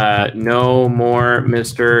chat. No More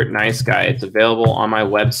Mr. Nice Guy. It's available on my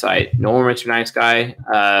website. No More Mr. Nice Guy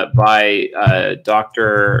by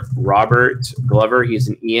Dr. Robert Glover. He's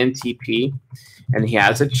an ENTP, and he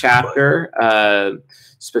has a chapter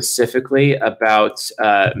specifically about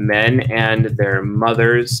men and their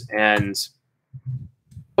mothers. And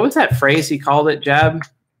what was that phrase he called it, Jab?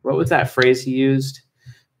 What was that phrase he used?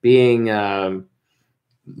 Being,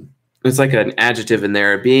 it's like an adjective in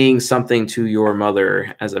there, being something to your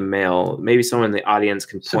mother as a male. Maybe someone in the audience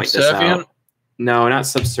can point this out. No, not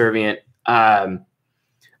subservient.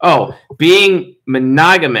 Being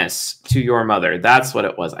monogamous to your mother. That's what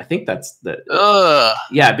it was. I think that's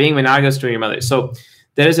being monogamous to your mother. So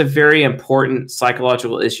that is a very important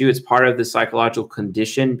psychological issue. It's part of the psychological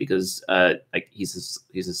condition because he's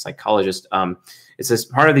a psychologist. It's this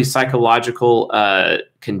part of the psychological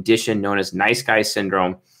condition known as nice guy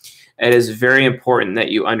syndrome. It is very important that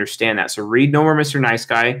you understand that. So read No More Mr. Nice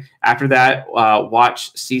Guy. After that,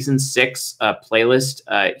 watch season 6 playlist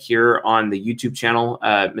here on the YouTube channel,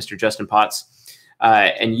 Mr. Justin Potts,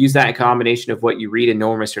 and use that in combination of what you read in No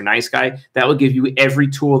More Mr. Nice Guy. That will give you every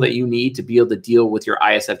tool that you need to be able to deal with your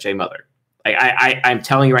ISFJ mother. I'm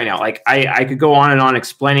telling you right now, I could go on and on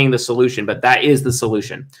explaining the solution, but that is the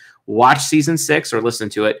solution. Watch season 6 or listen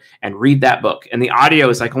to it and read that book. And the audio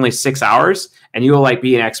is like only 6 hours, and you'll like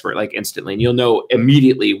be an expert like instantly, and you'll know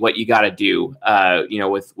immediately what you got to do,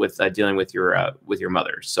 with dealing with your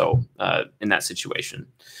mother. So in that situation,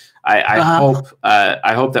 I hope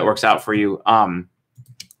that works out for you.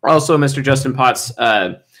 Also, Mr. Justin Potts,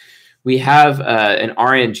 we have an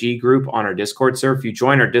RNG group on our Discord server. If you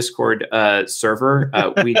join our Discord server,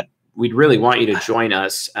 we'd really want you to join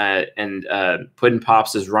us. And Puddin'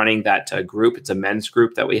 Pops is running that group. It's a men's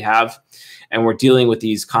group that we have. And we're dealing with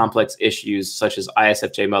these complex issues such as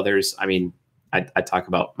ISFJ mothers. I mean, I talk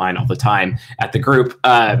about mine all the time at the group.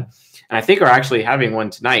 And I think we're actually having one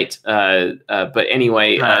tonight. But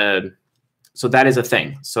anyway, so that is a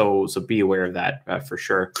thing. So be aware of that for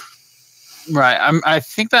sure. Right. I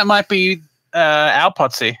think that might be Al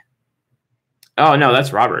Potsy. Oh, no,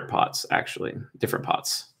 that's Robert Potts, actually. Different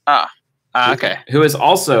Potts. Ah. Okay. Who is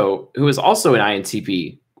also an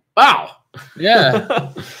INTP. Wow.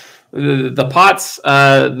 Yeah. The POTS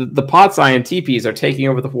INTPs are taking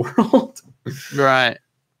over the world. Right.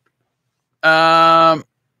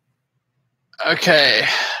 Okay.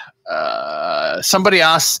 Somebody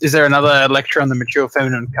asked, is there another lecture on the mature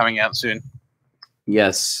feminine coming out soon?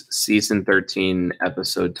 Yes, season 13,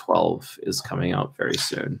 episode 12 is coming out very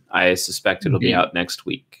soon. I suspect it'll be out next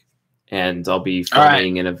week, and I'll be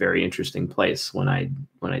filming in a very interesting place when I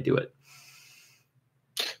do it.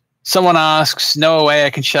 Someone asks, no way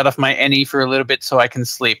I can shut off my NE for a little bit so I can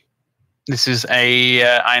sleep. This is a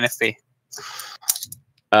INFP.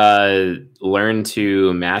 Learn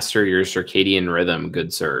to master your circadian rhythm,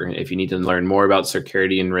 good sir. If you need to learn more about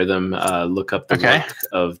circadian rhythm, look up the work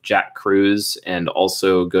of Jack Cruz, and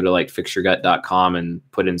also go to like fixyourgut.com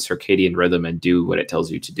and put in circadian rhythm and do what it tells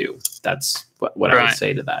you to do. That's what I would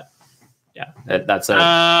say to that. Yeah, that's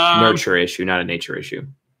a nurture issue, not a nature issue.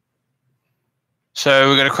 So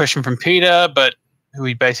we got a question from Peter, but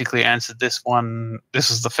we basically answered this one.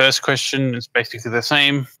 This is the first question. It's basically the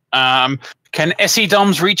same. Can SE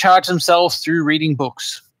DOMs recharge themselves through reading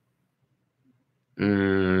books?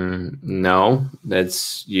 No,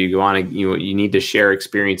 that's you need to share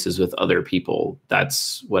experiences with other people.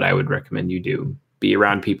 That's what I would recommend you do. Be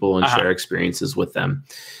around people and share experiences with them.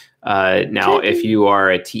 Now, if you are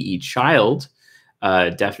a TE child,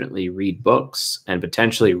 definitely read books and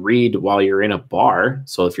potentially read while you're in a bar.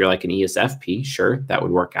 So if you're like an ESFP, sure, that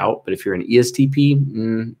would work out. But if you're an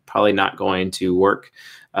ESTP, probably not going to work.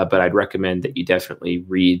 But I'd recommend that you definitely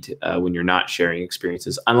read when you're not sharing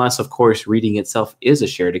experiences, unless, of course, reading itself is a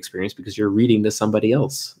shared experience because you're reading to somebody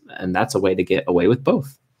else. And that's a way to get away with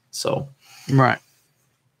both. So, right.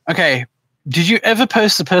 Okay. Did you ever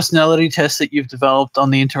post the personality test that you've developed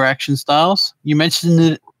on the interaction styles? You mentioned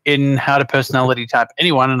it in How to Personality Type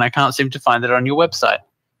Anyone, and I can't seem to find it on your website.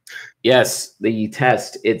 Yes, the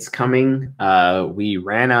test, it's coming. We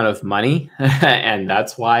ran out of money, and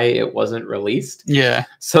that's why it wasn't released. Yeah.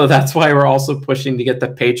 So that's why we're also pushing to get the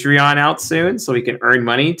Patreon out soon so we can earn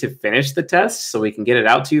money to finish the test, so we can get it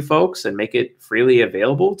out to you folks and make it freely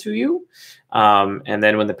available to you. And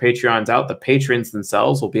then when the Patreon's out, the patrons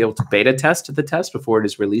themselves will be able to beta test the test before it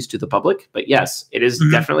is released to the public. But yes, it is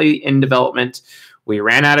definitely in development. We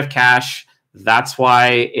ran out of cash. That's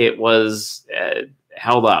why it was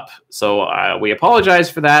held up. So we apologize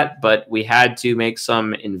for that, but we had to make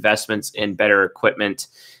some investments in better equipment.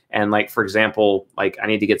 And like, for example, like I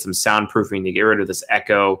need to get some soundproofing to get rid of this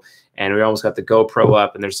echo. And we almost got the GoPro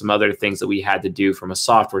up, and there's some other things that we had to do from a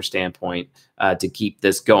software standpoint to keep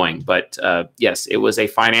this going. But yes, it was a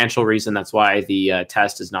financial reason. That's why the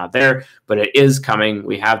test is not there, but it is coming.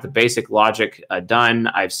 We have the basic logic done.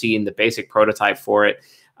 I've seen the basic prototype for it,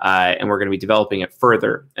 and we're going to be developing it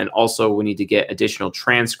further. And also we need to get additional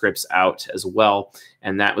transcripts out as well.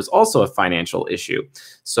 And that was also a financial issue.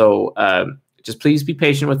 So just please be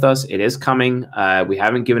patient with us. It is coming. We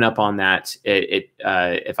haven't given up on that.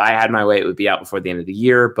 If I had my way, it would be out before the end of the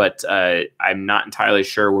year, but I'm not entirely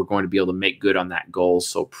sure we're going to be able to make good on that goal.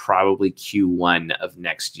 So probably Q1 of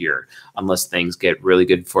next year, unless things get really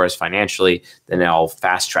good for us financially, then I'll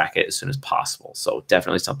fast track it as soon as possible. So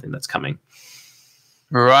definitely something that's coming.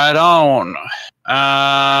 Right on.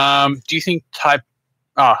 Do you think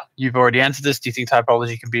you've already answered this. Do you think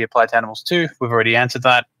typology can be applied to animals too? We've already answered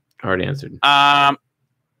that. Already answered. How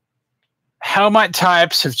might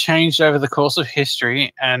types have changed over the course of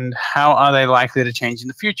history, and how are they likely to change in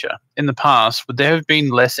the future? In the past, would there have been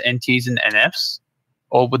less NTs and NFs,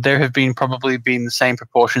 or would there have probably been the same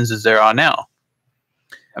proportions as there are now?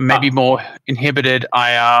 And maybe more inhibited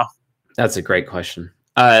IR. That's a great question.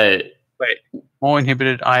 More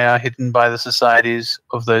inhibited IR hidden by the societies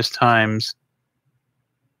of those times.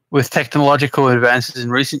 With technological advances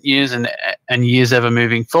in recent years and years ever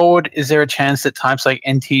moving forward, is there a chance that types like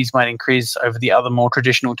NTs might increase over the other more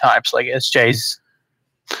traditional types like SJs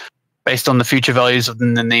based on the future values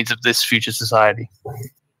and the needs of this future society?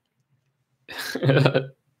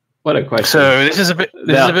 What a question. So this is a bit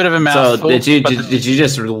of a mouthful. So did you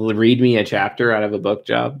just read me a chapter out of a book,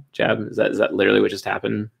 Jab? Is that literally what just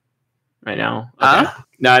happened right now? Okay.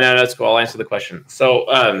 No, that's cool. I'll answer the question. So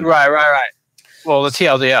right. Well, the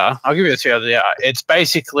TLDR. I'll give you the TLDR. It's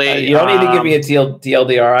basically... you don't need to give me a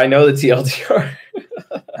TLDR. I know the TLDR.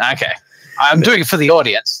 Okay. I'm doing it for the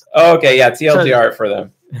audience. Oh, okay, yeah, TLDR for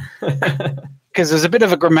them. Because there's a bit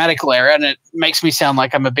of a grammatical error, and it makes me sound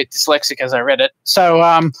like I'm a bit dyslexic as I read it. So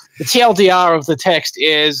the TLDR of the text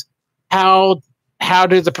is how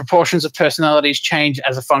do the proportions of personalities change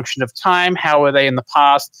as a function of time? How were they in the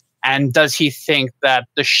past? And does he think that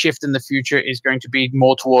the shift in the future is going to be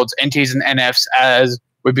more towards NTs and NFs as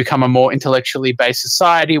we become a more intellectually based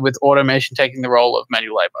society with automation taking the role of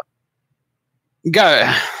manual labor?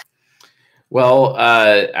 Go. Well,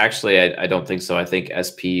 actually, I don't think so. I think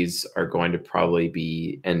SPs are going to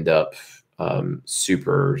probably end up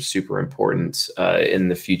super, super important in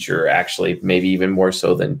the future, actually, maybe even more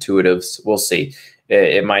so than intuitives. We'll see.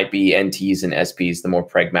 It might be NTs and SPs, the more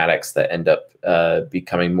pragmatics, that end up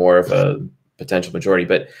becoming more of a potential majority.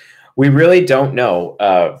 But we really don't know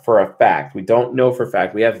for a fact. We don't know for a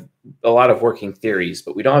fact. We have a lot of working theories,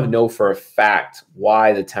 but we don't know for a fact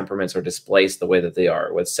why the temperaments are displaced the way that they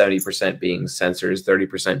are, with 70% being sensors,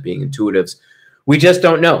 30% being intuitives. We just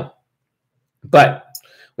don't know. But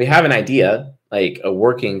we have an idea, like a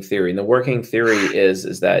working theory. And the working theory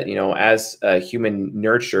is that, you know, as human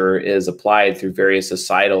nurture is applied through various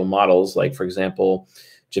societal models, like, for example,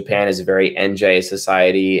 Japan is a very NJ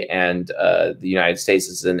society, and the United States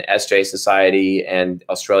is an SJ society, and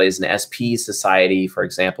Australia is an SP society, for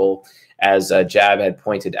example. As Jab had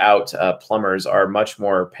pointed out, plumbers are much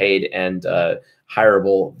more paid and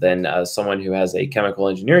hireable than someone who has a chemical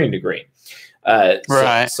engineering degree.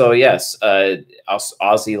 Right. So yes,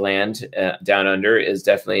 Aussie land down under is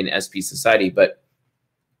definitely an SP society, but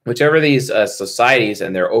whichever these societies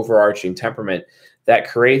and their overarching temperament, that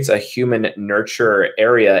creates a human nurture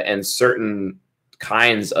area, and certain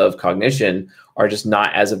kinds of cognition are just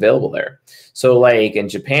not as available there. So like in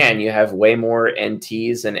Japan, you have way more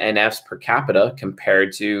NTs and NFs per capita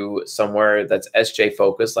compared to somewhere that's SJ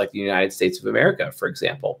focused, like the United States of America, for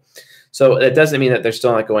example. So that doesn't mean that they're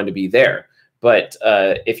still not going to be there. But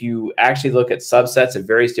if you actually look at subsets of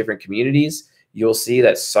various different communities, you'll see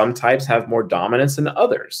that some types have more dominance than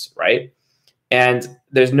others, right? And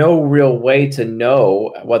there's no real way to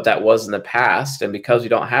know what that was in the past. And because we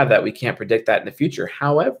don't have that, we can't predict that in the future.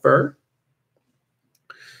 However,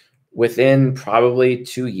 within probably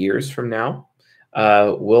 2 years from now,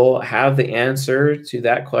 we'll have the answer to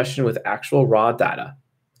that question with actual raw data,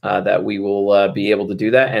 that we will be able to do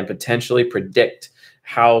that and potentially predict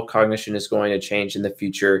how cognition is going to change in the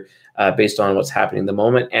future based on what's happening in the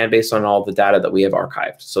moment and based on all the data that we have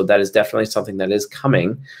archived. So that is definitely something that is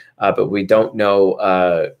coming, but we don't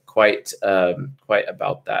know quite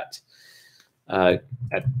about that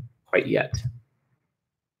quite yet.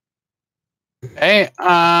 Okay.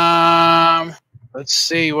 Let's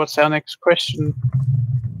see. What's our next question?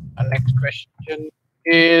 Our next question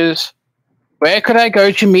is, where could I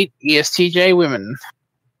go to meet ESTJ women?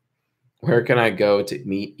 Where can I go to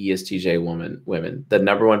meet ESTJ women? The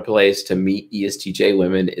number one place to meet ESTJ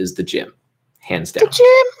women is the gym, hands down. The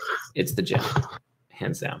gym? It's the gym,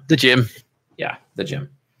 hands down. The gym. Yeah, the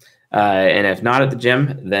gym. And if not at the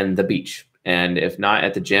gym, then the beach. And if not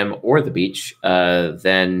at the gym or the beach,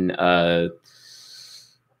 then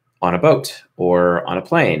on a boat or on a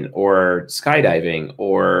plane or skydiving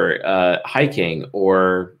or hiking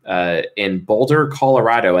or in Boulder,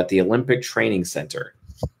 Colorado at the Olympic Training Center.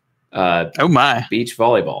 Oh my. Beach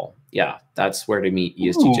volleyball. Yeah, that's where to meet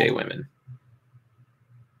ESTJ women.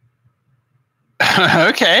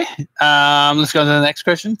 Okay. Let's go to the next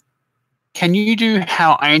question. Can you do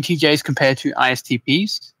how INTJs compare to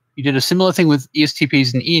ISTPs? You did a similar thing with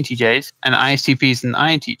ESTPs and ENTJs and ISTPs and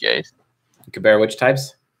INTJs. Compare which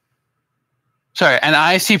types? Sorry, and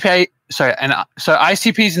ISTPs and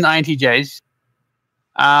INTJs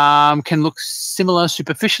can look similar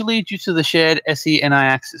superficially due to the shared SE-NI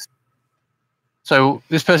axis. So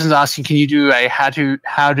this person's asking, can you do a how do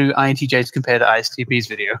INTJs compare to ISTPs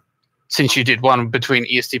video, since you did one between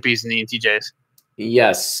ESTPs and ENTJs?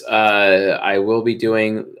 Yes, I will be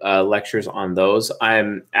doing lectures on those.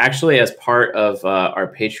 I'm actually, as part of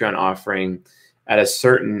our Patreon offering, at a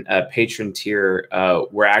certain patron tier,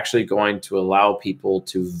 we're actually going to allow people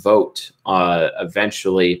to vote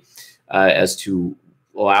eventually as to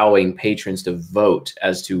allowing patrons to vote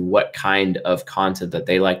as to what kind of content that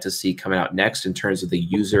they like to see coming out next in terms of the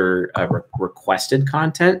user requested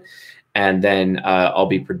content. And then I'll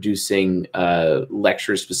be producing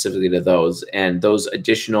lectures specifically to those. And those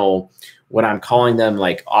additional, what I'm calling them,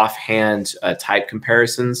 like offhand type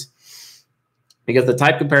comparisons, because the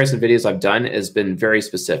type comparison videos I've done has been very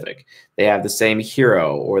specific. They have the same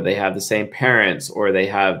hero, or they have the same parents, or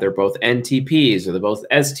they're both NTPs, or they're both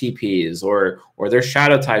STPs, or they're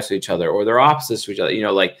shadow types to each other, or they're opposites to each other. You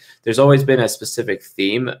know, like there's always been a specific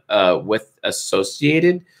theme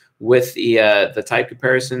associated with the type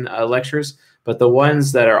comparison lectures. But the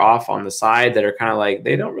ones that are off on the side, that are kind of like,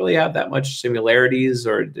 they don't really have that much similarities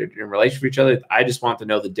or they're in relation to each other, I just want to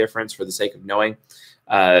know the difference for the sake of knowing.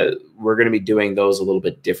 we're going to be doing those a little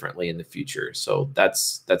bit differently in the future. So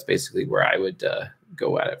that's basically where I would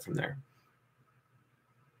go at it from there.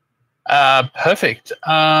 Perfect.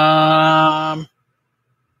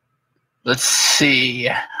 Let's see.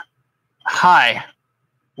 Hi.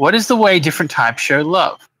 What is the way different types show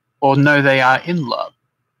love or know they are in love?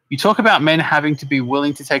 You talk about men having to be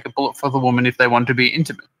willing to take a bullet for the woman if they want to be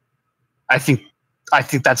intimate. I think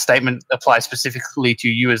that statement applies specifically to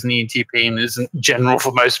you as an ENTP and isn't general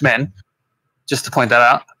for most men, just to point that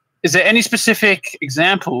out. Is there any specific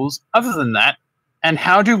examples other than that? And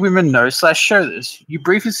how do women know/show this? You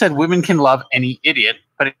briefly said women can love any idiot,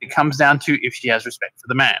 but it comes down to if she has respect for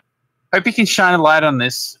the man. Hope you can shine a light on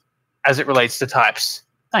this as it relates to types.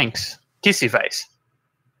 Thanks. Kissy face.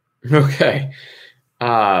 Okay.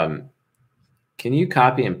 Can you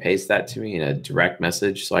copy and paste that to me in a direct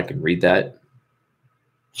message so I can read that?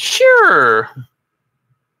 Sure.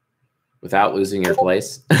 Without losing your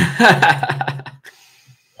place?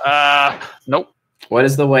 Nope. What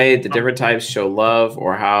is the way the different types show love,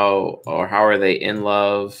 or how are they in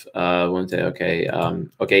love? Okay.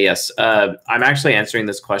 Okay. Yes. I'm actually answering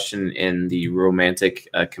this question in the romantic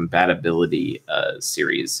compatibility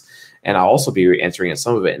series, and I'll also be answering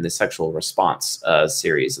some of it in the sexual response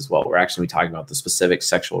series as well. We're actually talking about the specific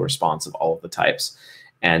sexual response of all of the types,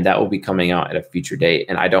 and that will be coming out at a future date.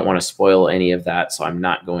 And I don't want to spoil any of that, so I'm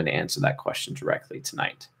not going to answer that question directly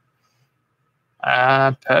tonight.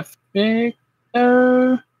 Perfect.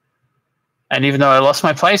 And even though I lost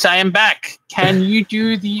my place, I am back. Can you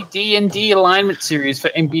do the D&D alignment series for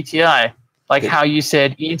MBTI? Like how you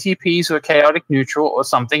said ENTPs were chaotic neutral or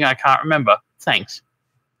something. I can't remember. Thanks.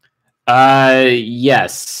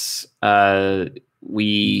 Yes.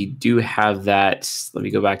 We do have that. Let me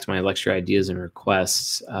go back to my lecture ideas and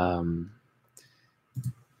requests.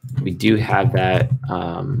 We do have that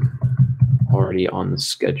already on the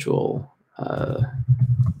schedule.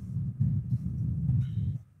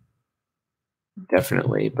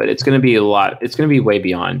 Definitely, but it's going to be a lot. It's going to be way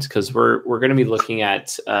beyond, because we're going to be looking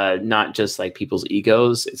at not just like people's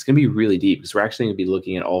egos. It's going to be really deep, because we're actually going to be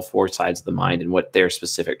looking at all four sides of the mind and what their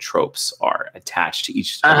specific tropes are attached to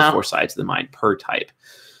each of the four sides of the mind per type.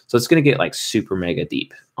 So it's going to get like super mega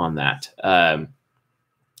deep on that.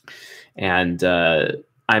 And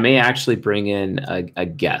I may actually bring in a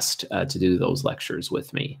guest to do those lectures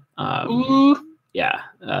with me. Yeah,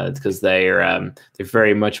 because they're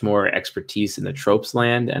very much more expertise in the tropes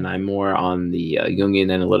land, and I'm more on the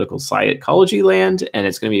Jungian analytical psychology land, and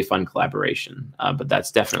it's going to be a fun collaboration. But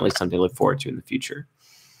that's definitely something to look forward to in the future.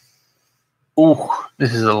 Ooh,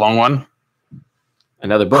 this is a long one.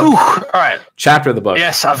 Another book. Ooh, all right. Chapter of the book.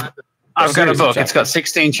 Yes, I've got a book. It's got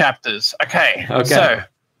 16 chapters. Okay. So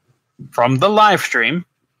from the live stream,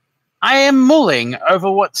 I am mulling over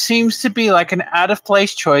what seems to be like an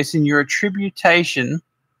out-of-place choice in your attribution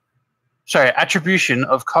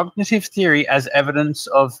of cognitive theory as evidence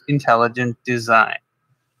of intelligent design.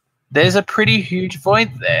 There's a pretty huge void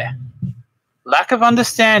there. Lack of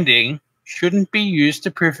understanding shouldn't be used to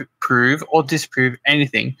prove or disprove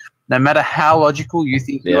anything, no matter how logical you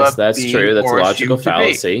think you are. Yes, that's true. That's a logical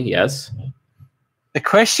fallacy. Yes. The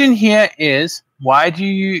question here is, why do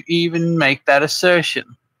you even make that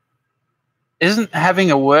assertion? Isn't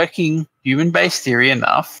having a working human-based theory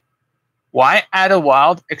enough? Why add a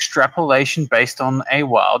wild extrapolation based on a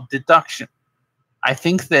wild deduction? I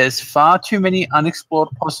think there's far too many unexplored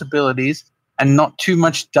possibilities and not too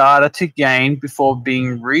much data to gain before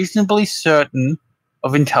being reasonably certain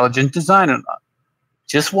of intelligent design or not.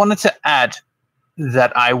 Just wanted to add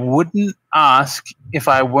that I wouldn't ask if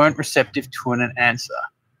I weren't receptive to an answer.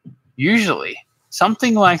 Usually,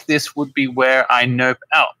 something like this would be where I nope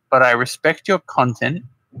out, but I respect your content,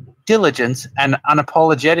 diligence, and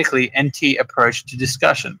unapologetically NT approach to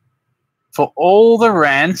discussion. For all the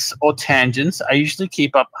rants or tangents, I usually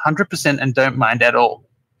keep up 100% and don't mind at all.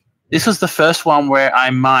 This was the first one where I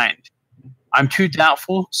mind. I'm too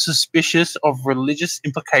doubtful, suspicious of religious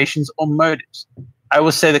implications or motives. I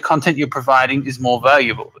will say the content you're providing is more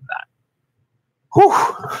valuable than that. Whew.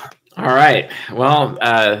 All right. Well,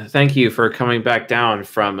 thank you for coming back down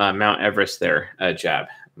from Mount Everest there, Jab.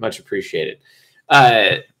 Much appreciated.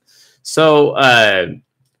 My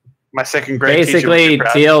second grade basically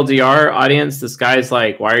TLDR audience, this guy's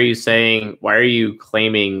like, why are you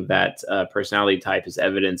claiming that personality type is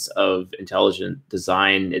evidence of intelligent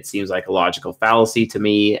design? It seems like a logical fallacy to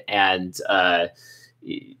me. And, why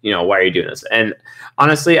are you doing this? And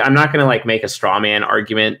honestly, I'm not going to like make a straw man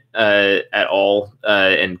argument at all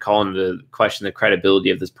and call into question the credibility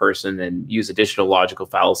of this person and use additional logical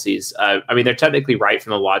fallacies. I mean, they're technically right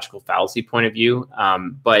from a logical fallacy point of view,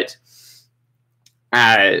 but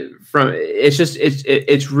From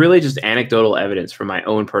it's really just anecdotal evidence from my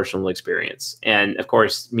own personal experience, and of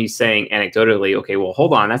course me saying anecdotally, okay, well,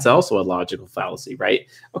 hold on, that's also a logical fallacy, right?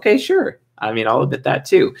 Okay, sure, I mean, I'll admit that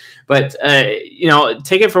too, but you know,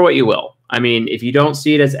 take it for what you will. I mean, if you don't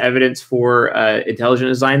see it as evidence for intelligent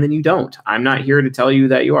design, then you don't. I'm not here to tell you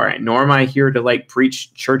that you are, nor am I here to like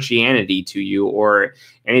preach churchianity to you or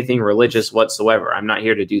anything religious whatsoever. I'm not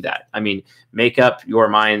here to do that. I mean, make up your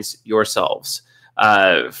minds yourselves.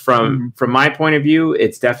 From my point of view,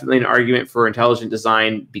 it's definitely an argument for intelligent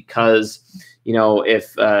design because, you know,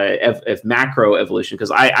 if macro evolution,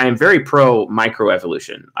 because I am very pro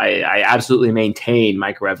microevolution. I absolutely maintain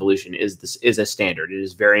microevolution is a standard. It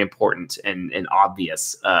is very important and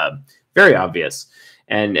obvious, very obvious.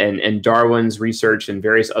 And Darwin's research and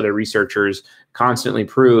various other researchers constantly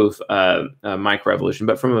prove microevolution.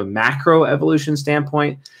 But from a macroevolution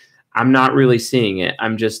standpoint, I'm not really seeing it.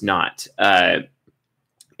 I'm just not.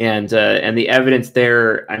 And the evidence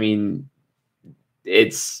there, I mean,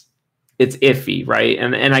 it's iffy, right?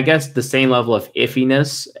 And I guess the same level of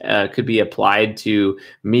iffiness could be applied to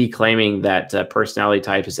me claiming that personality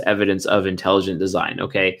type is evidence of intelligent design.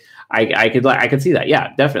 Okay, I could see that.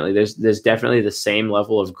 Yeah, definitely. There's definitely the same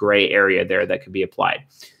level of gray area there that could be applied.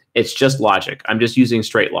 It's just logic. I'm just using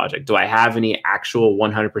straight logic. Do I have any actual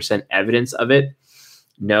 100% evidence of it?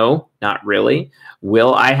 No, not really.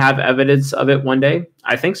 Will I have evidence of it one day?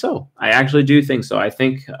 I think so. I actually do think so. I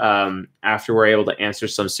think after we're able to answer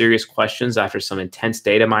some serious questions, after some intense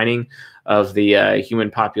data mining of the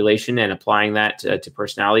human population and applying that to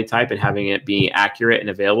personality type and having it be accurate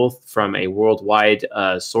and available from a worldwide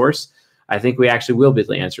source, I think we actually will be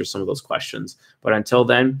able to answer some of those questions. But until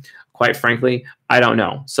then, quite frankly, I don't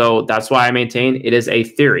know. So that's why I maintain it is a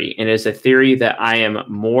theory. And it is a theory that I am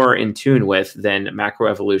more in tune with than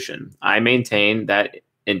macroevolution. I maintain that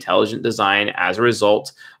intelligent design, as a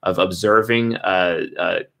result of observing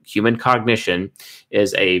human cognition,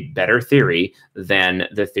 is a better theory than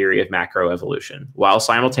the theory of macroevolution, while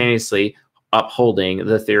simultaneously upholding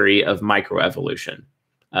the theory of microevolution.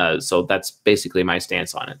 So that's basically my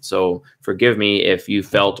stance on it. So forgive me if you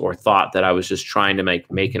felt or thought that I was just trying to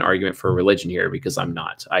make an argument for religion here, because I'm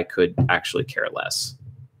not. I could actually care less.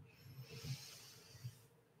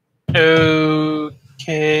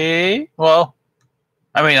 Okay. Well,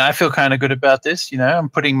 I mean, I feel kind of good about this. You know, I'm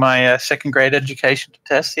putting my second grade education to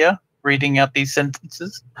test here, reading out these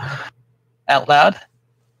sentences out loud.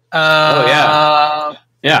 Oh, yeah.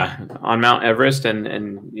 Yeah, on Mount Everest,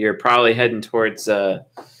 and you're probably heading towards,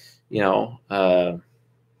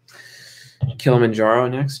 Kilimanjaro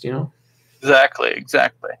next, you know? Exactly.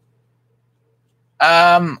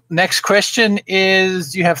 Next question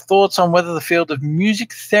is, do you have thoughts on whether the field of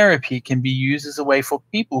music therapy can be used as a way for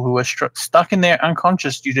people who are stuck in their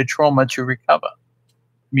unconscious due to trauma to recover?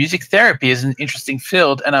 Music therapy is an interesting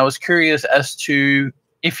field, and I was curious as to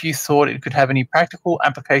if you thought it could have any practical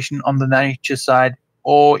application on the nature side,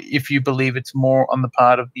 or if you believe it's more on the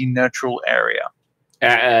part of the neutral area.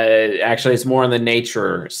 Actually, it's more on the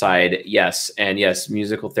nature side, yes. And yes,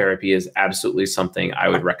 musical therapy is absolutely something I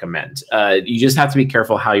would recommend. You just have to be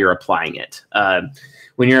careful how you're applying it.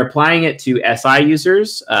 When you're applying it to SI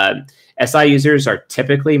users are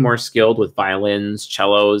typically more skilled with violins,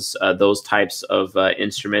 cellos, those types of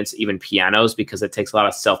instruments, even pianos, because it takes a lot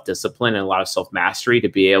of self-discipline and a lot of self-mastery to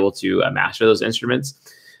be able to master those instruments.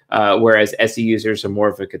 Whereas SE users are more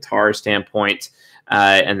of a guitar standpoint,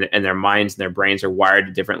 and their minds and their brains are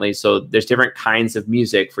wired differently. So there's different kinds of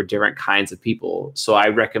music for different kinds of people. So I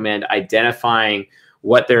recommend identifying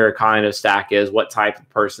what their cognitive stack is, what type of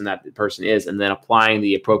person that person is, and then applying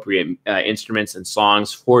the appropriate instruments and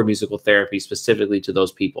songs for musical therapy specifically to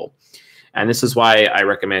those people. And this is why I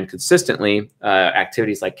recommend consistently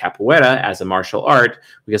activities like capoeira as a martial art,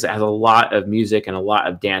 because it has a lot of music and a lot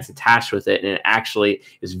of dance attached with it. And it actually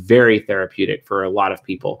is very therapeutic for a lot of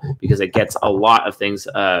people because it gets a lot of things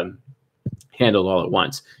handled all at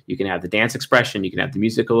once. You can have the dance expression, you can have the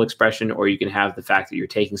musical expression, or you can have the fact that you're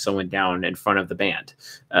taking someone down in front of the band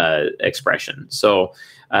expression. So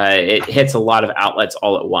it hits a lot of outlets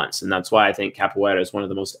all at once. And that's why I think capoeira is one of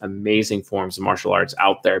the most amazing forms of martial arts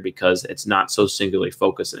out there, because it's not so singularly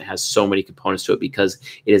focused and it has so many components to it, because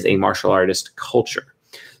it is a martial artist culture.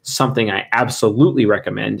 Something I absolutely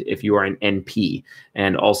recommend if you are an NP,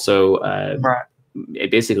 and also Right.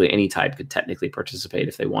 Basically any type could technically participate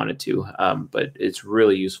if they wanted to, but it's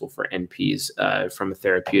really useful for NPs from a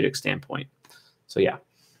therapeutic standpoint. So yeah.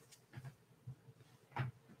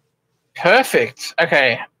 Perfect.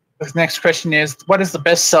 Okay. The next question is, what is the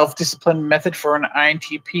best self-discipline method for an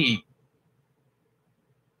INTP?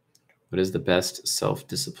 What is the best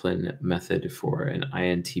self-discipline method for an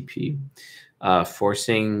INTP?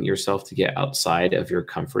 Forcing yourself to get outside of your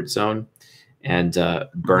comfort zone and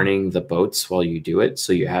burning the boats while you do it,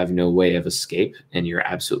 so you have no way of escape and you're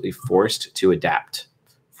absolutely forced to adapt.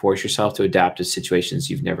 Force yourself to adapt to situations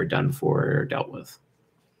you've never done before or dealt with.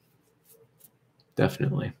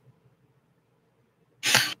 Definitely.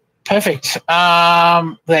 Perfect.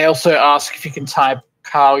 They also ask if you can type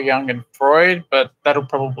Carl Jung and Freud, but that'll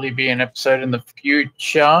probably be an episode in the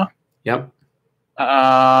future. Yep.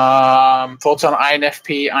 Thoughts on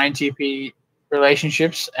INFP, INTP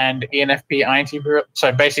relationships and ENFP, INTP.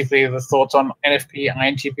 So basically the thoughts on NFP,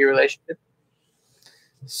 INTP relationship.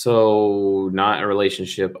 So not a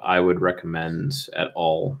relationship I would recommend at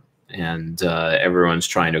all. And everyone's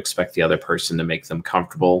trying to expect the other person to make them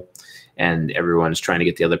comfortable. And everyone's trying to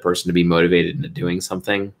get the other person to be motivated into doing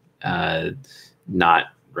something. Not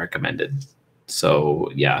recommended.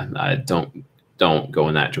 So yeah, don't go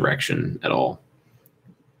in that direction at all.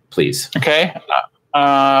 Please. Okay.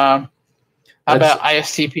 How about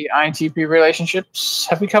ISTP, INTP relationships?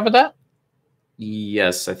 Have we covered that?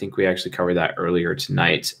 Yes, I think we actually covered that earlier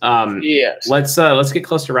tonight. Yes. Let's get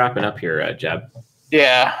close to wrapping up here, Jeb.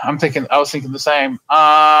 Yeah, I was thinking the same.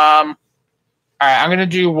 All right, I'm gonna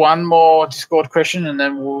do one more Discord question and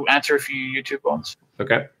then we'll answer a few YouTube ones.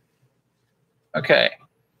 Okay. Okay.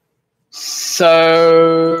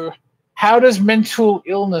 So how does mental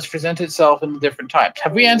illness present itself in the different types?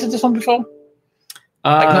 Have we answered this one before?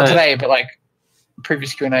 Like not today, but like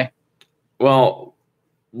previous Q&A. Well,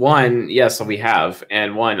 one, yes, we have.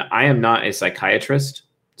 And one, I am not a psychiatrist,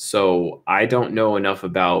 so I don't know enough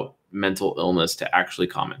about mental illness to actually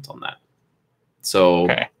comment on that. So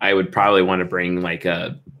okay. I would probably want to bring like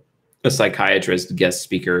a psychiatrist guest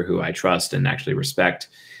speaker who I trust and actually respect,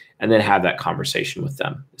 and then have that conversation with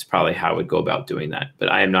them. It's probably how I would go about doing that.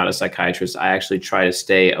 But I am not a psychiatrist. I actually try to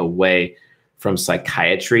stay away from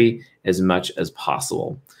psychiatry as much as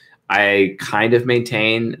possible. I kind of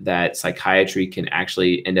maintain that psychiatry can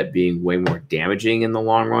actually end up being way more damaging in the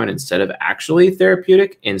long run instead of actually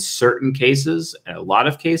therapeutic in certain cases, in a lot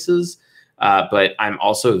of cases. But I'm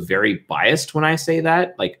also very biased when I say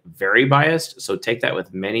that, like very biased. So take that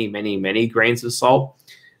with many, many, many grains of salt.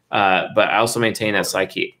 But I also maintain that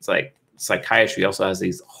psychiatry also has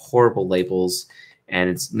these horrible labels, and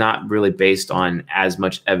it's not really based on as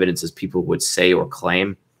much evidence as people would say or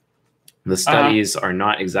claim. The studies are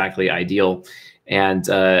not exactly ideal. And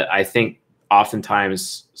I think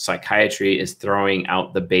oftentimes psychiatry is throwing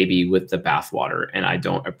out the baby with the bathwater, and I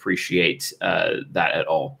don't appreciate that at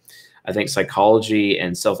all. I think psychology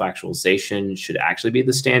and self-actualization should actually be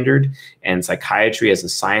the standard, and psychiatry as a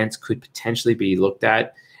science could potentially be looked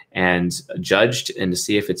at and judged, and to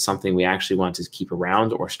see if it's something we actually want to keep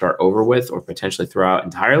around or start over with or potentially throw out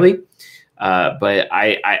entirely. But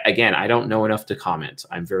again, I don't know enough to comment.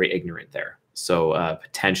 I'm very ignorant there. So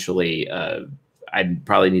potentially I'd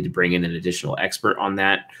probably need to bring in an additional expert on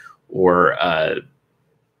that, or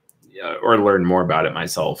learn more about it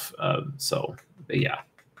myself. But yeah.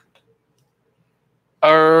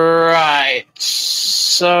 All right.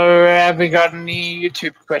 So have we got any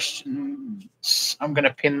YouTube questions? I'm going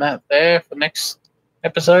to pin that there for next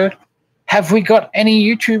episode. Have we got any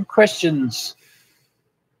YouTube questions?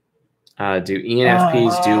 Do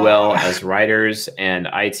ENFPs do well as writers and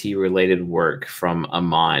IT-related work from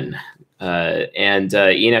Aman?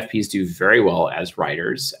 ENFPs do very well as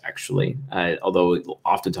writers, actually, although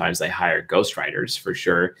oftentimes they hire ghostwriters for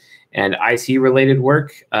sure. And IT-related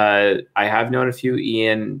work, I have known a few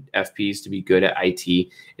ENFPs to be good at IT.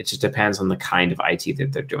 It just depends on the kind of IT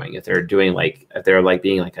that they're doing. If they're doing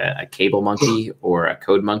being like a cable monkey or a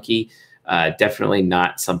code monkey, definitely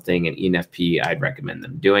not something an ENFP I'd recommend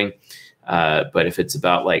them doing. But if it's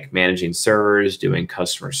about like managing servers, doing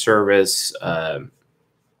customer service,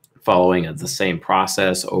 following the same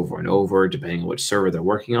process over and over, depending on which server they're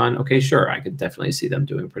working on, okay, sure, I could definitely see them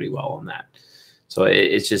doing pretty well on that. So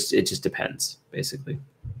it just depends, basically.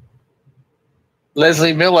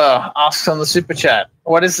 Leslie Miller asks on the super chat,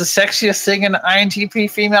 what is the sexiest thing an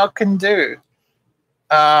INTP female can do?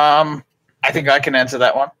 I think I can answer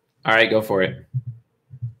that one. All right, go for it.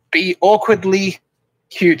 Be awkwardly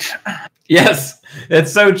cute. Yes,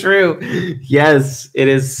 it's so true. Yes, it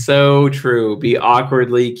is so true. Be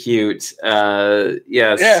awkwardly cute.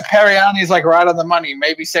 Yes. Yeah, Periani's like right on the money.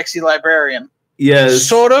 Maybe sexy librarian. Yes.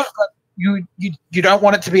 Sort of, but you don't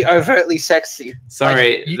want it to be overtly sexy.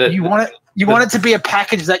 Sorry. Like, you want it to be a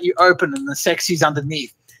package that you open and the sexy's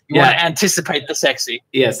underneath. You want to anticipate the sexy.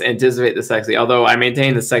 Yes, anticipate the sexy. Although I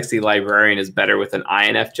maintain the sexy librarian is better with an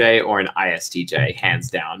INFJ or an ISTJ, hands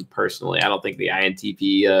down, personally. I don't think the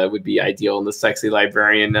INTP would be ideal in the sexy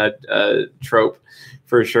librarian trope,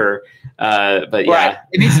 for sure. But yeah. Right.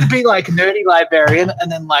 It needs to be like nerdy librarian,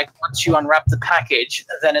 and then like once you unwrap the package,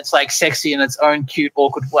 then it's like sexy in its own cute,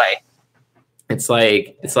 awkward way. It's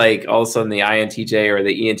like all of a sudden the INTJ or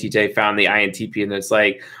the ENTJ found the INTP, and it's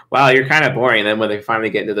like, wow, you're kind of boring. And then when they finally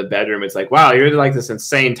get into the bedroom, it's like, wow, you're like this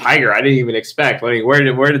insane tiger I didn't even expect. I mean,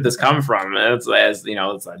 where did this come from? And it's as you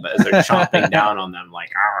know, it's like as they're chomping down on them,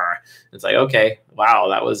 like, argh. It's like, okay, wow,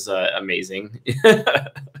 that was amazing.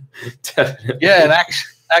 Yeah, and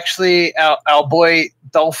actually, our boy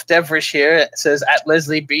Dolph Devrish here says, "At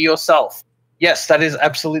Leslie, be yourself." Yes, that is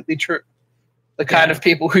absolutely true. The kind of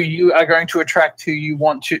people who you are going to attract, who you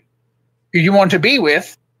want to be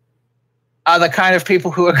with, are the kind of people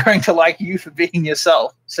who are going to like you for being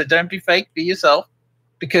yourself. So don't be fake, be yourself.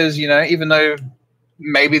 Because, you know, even though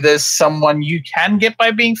maybe there's someone you can get by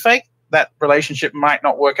being fake, that relationship might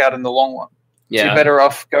not work out in the long run. Yeah. So you're better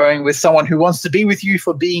off going with someone who wants to be with you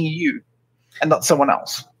for being you and not someone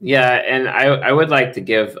else. Yeah, and I would like to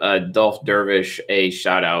give Dolph Dervish a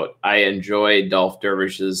shout out. I enjoy Dolph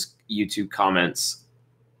Dervish's YouTube comments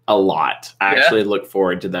a lot. I actually look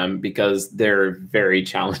forward to them because they're very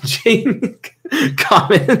challenging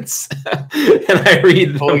comments, and I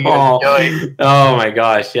read them all. Oh my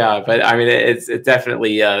gosh, yeah! But I mean, it's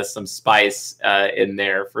definitely some spice in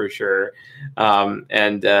there for sure.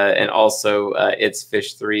 And also it's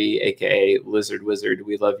Fish3, aka Lizard Wizard.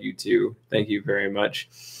 We love you too. Thank you very much.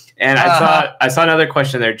 And I saw another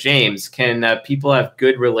question there. James, can people have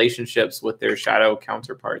good relationships with their shadow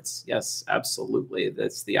counterparts? Yes, absolutely.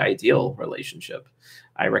 That's the ideal relationship.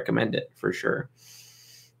 I recommend it for sure.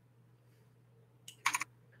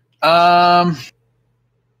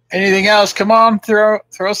 Anything else? Come on, throw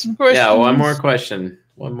some questions. Yeah, one more question.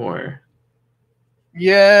 One more.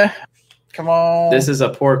 Yeah, come on. This is a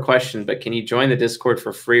poor question, but can you join the Discord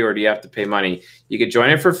for free, or do you have to pay money? You could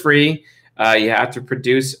join it for free. You have to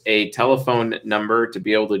produce a telephone number to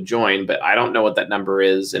be able to join, but I don't know what that number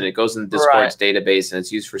is, and it goes in the Discord's database, and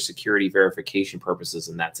it's used for security verification purposes,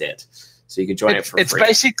 and that's it. So you can join it for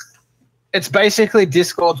free. It's basically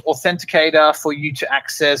Discord's authenticator for you to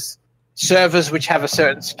access servers which have a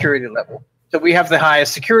certain security level. So we have the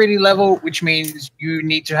highest security level, which means you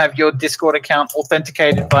need to have your Discord account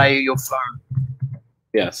authenticated via your phone.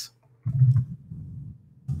 Yes.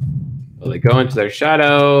 Well, they go into their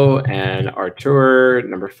shadow, and Artur,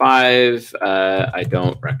 number 5. I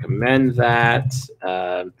don't recommend that.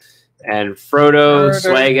 And Frodo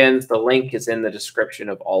Swaggins, the link is in the description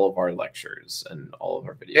of all of our lectures and all of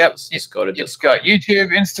our videos. Yep. Just go to Discord. Got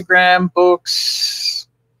YouTube, Instagram, books,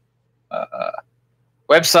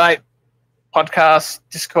 website, podcast,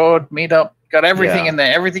 Discord, Meetup. Got everything in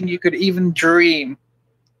there. Everything you could even dream.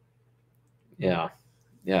 Yeah.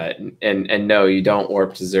 Yeah, and no, you don't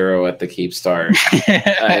warp to 0 at the Keep Star.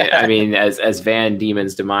 I mean, as Van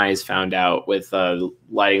Diemen's Demise found out with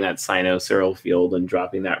lighting that Cyno-Cyril field and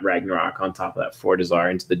dropping that Ragnarok on top of that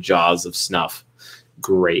Fortizar into the jaws of Snuff.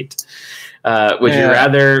 Great. Would you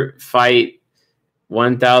rather fight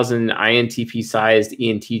 1,000 INTP-sized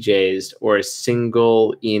ENTJs or a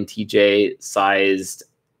single ENTJ-sized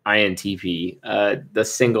INTP? The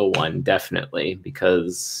single one, definitely,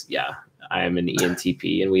 because, I am an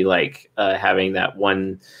ENTP, and we like having that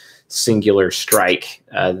one singular strike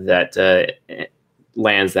that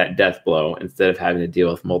lands that death blow instead of having to deal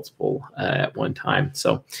with multiple at one time.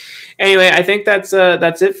 So anyway, I think that's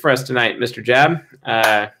it for us tonight, Mr. Jab.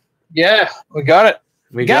 Yeah, we got it.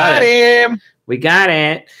 We got him. We got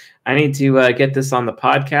it. I need to get this on the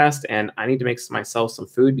podcast, and I need to make myself some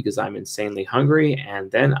food because I'm insanely hungry,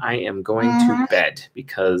 and then I am going to bed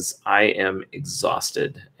because I am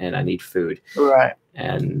exhausted and I need food. Right.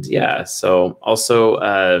 And so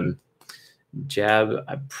also, Jab,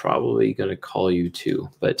 I'm probably going to call you too.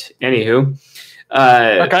 But anywho,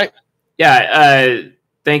 okay. Yeah.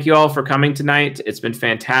 Thank you all for coming tonight. It's been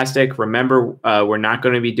fantastic. Remember, we're not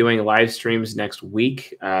going to be doing live streams next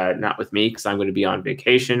week, not with me, because I'm going to be on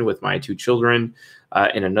vacation with my 2 children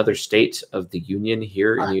in another state of the union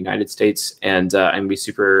here in the United States. And I'm going to be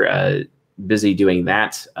super busy doing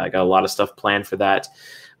that. I got a lot of stuff planned for that.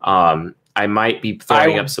 I might be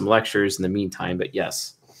throwing up some lectures in the meantime, but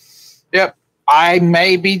yes. Yep. I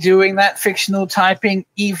may be doing that fictional typing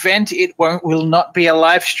event. It will not be a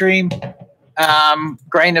live stream.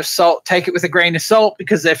 Grain of salt, take it with a grain of salt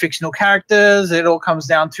because they're fictional characters. It all comes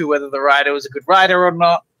down to whether the writer was a good writer or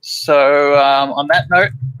not. So on that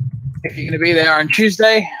note, if you're going to be there on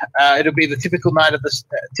Tuesday, it'll be the typical night of the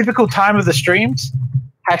typical time of the streams.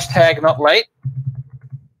 Hashtag not late.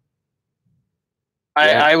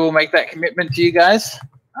 I will make that commitment to you guys.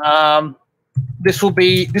 This won't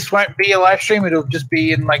be a live stream. It'll just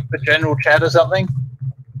be in like the general chat or something.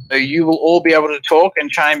 So you will all be able to talk and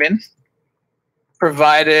chime in,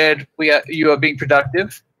 provided you are being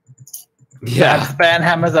productive. Yeah. I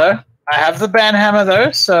have the ban hammer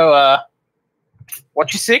though. So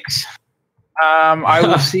watch your six. I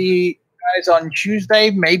will see you guys on Tuesday,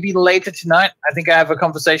 maybe later tonight. I think I have a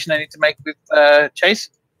conversation I need to make with Chase.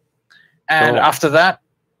 And after that,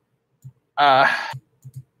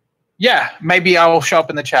 yeah, maybe I will show up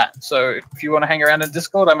in the chat. So if you want to hang around in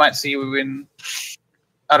Discord, I might see you in,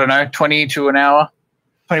 I don't know, 20 minutes to an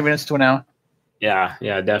hour.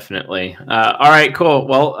 Yeah, definitely. All right, cool.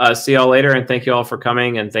 Well, see y'all later, and thank you all for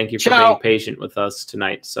coming, and thank you for being patient with us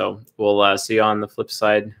tonight. So we'll see you on the flip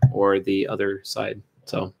side or the other side.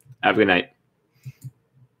 So have a good night.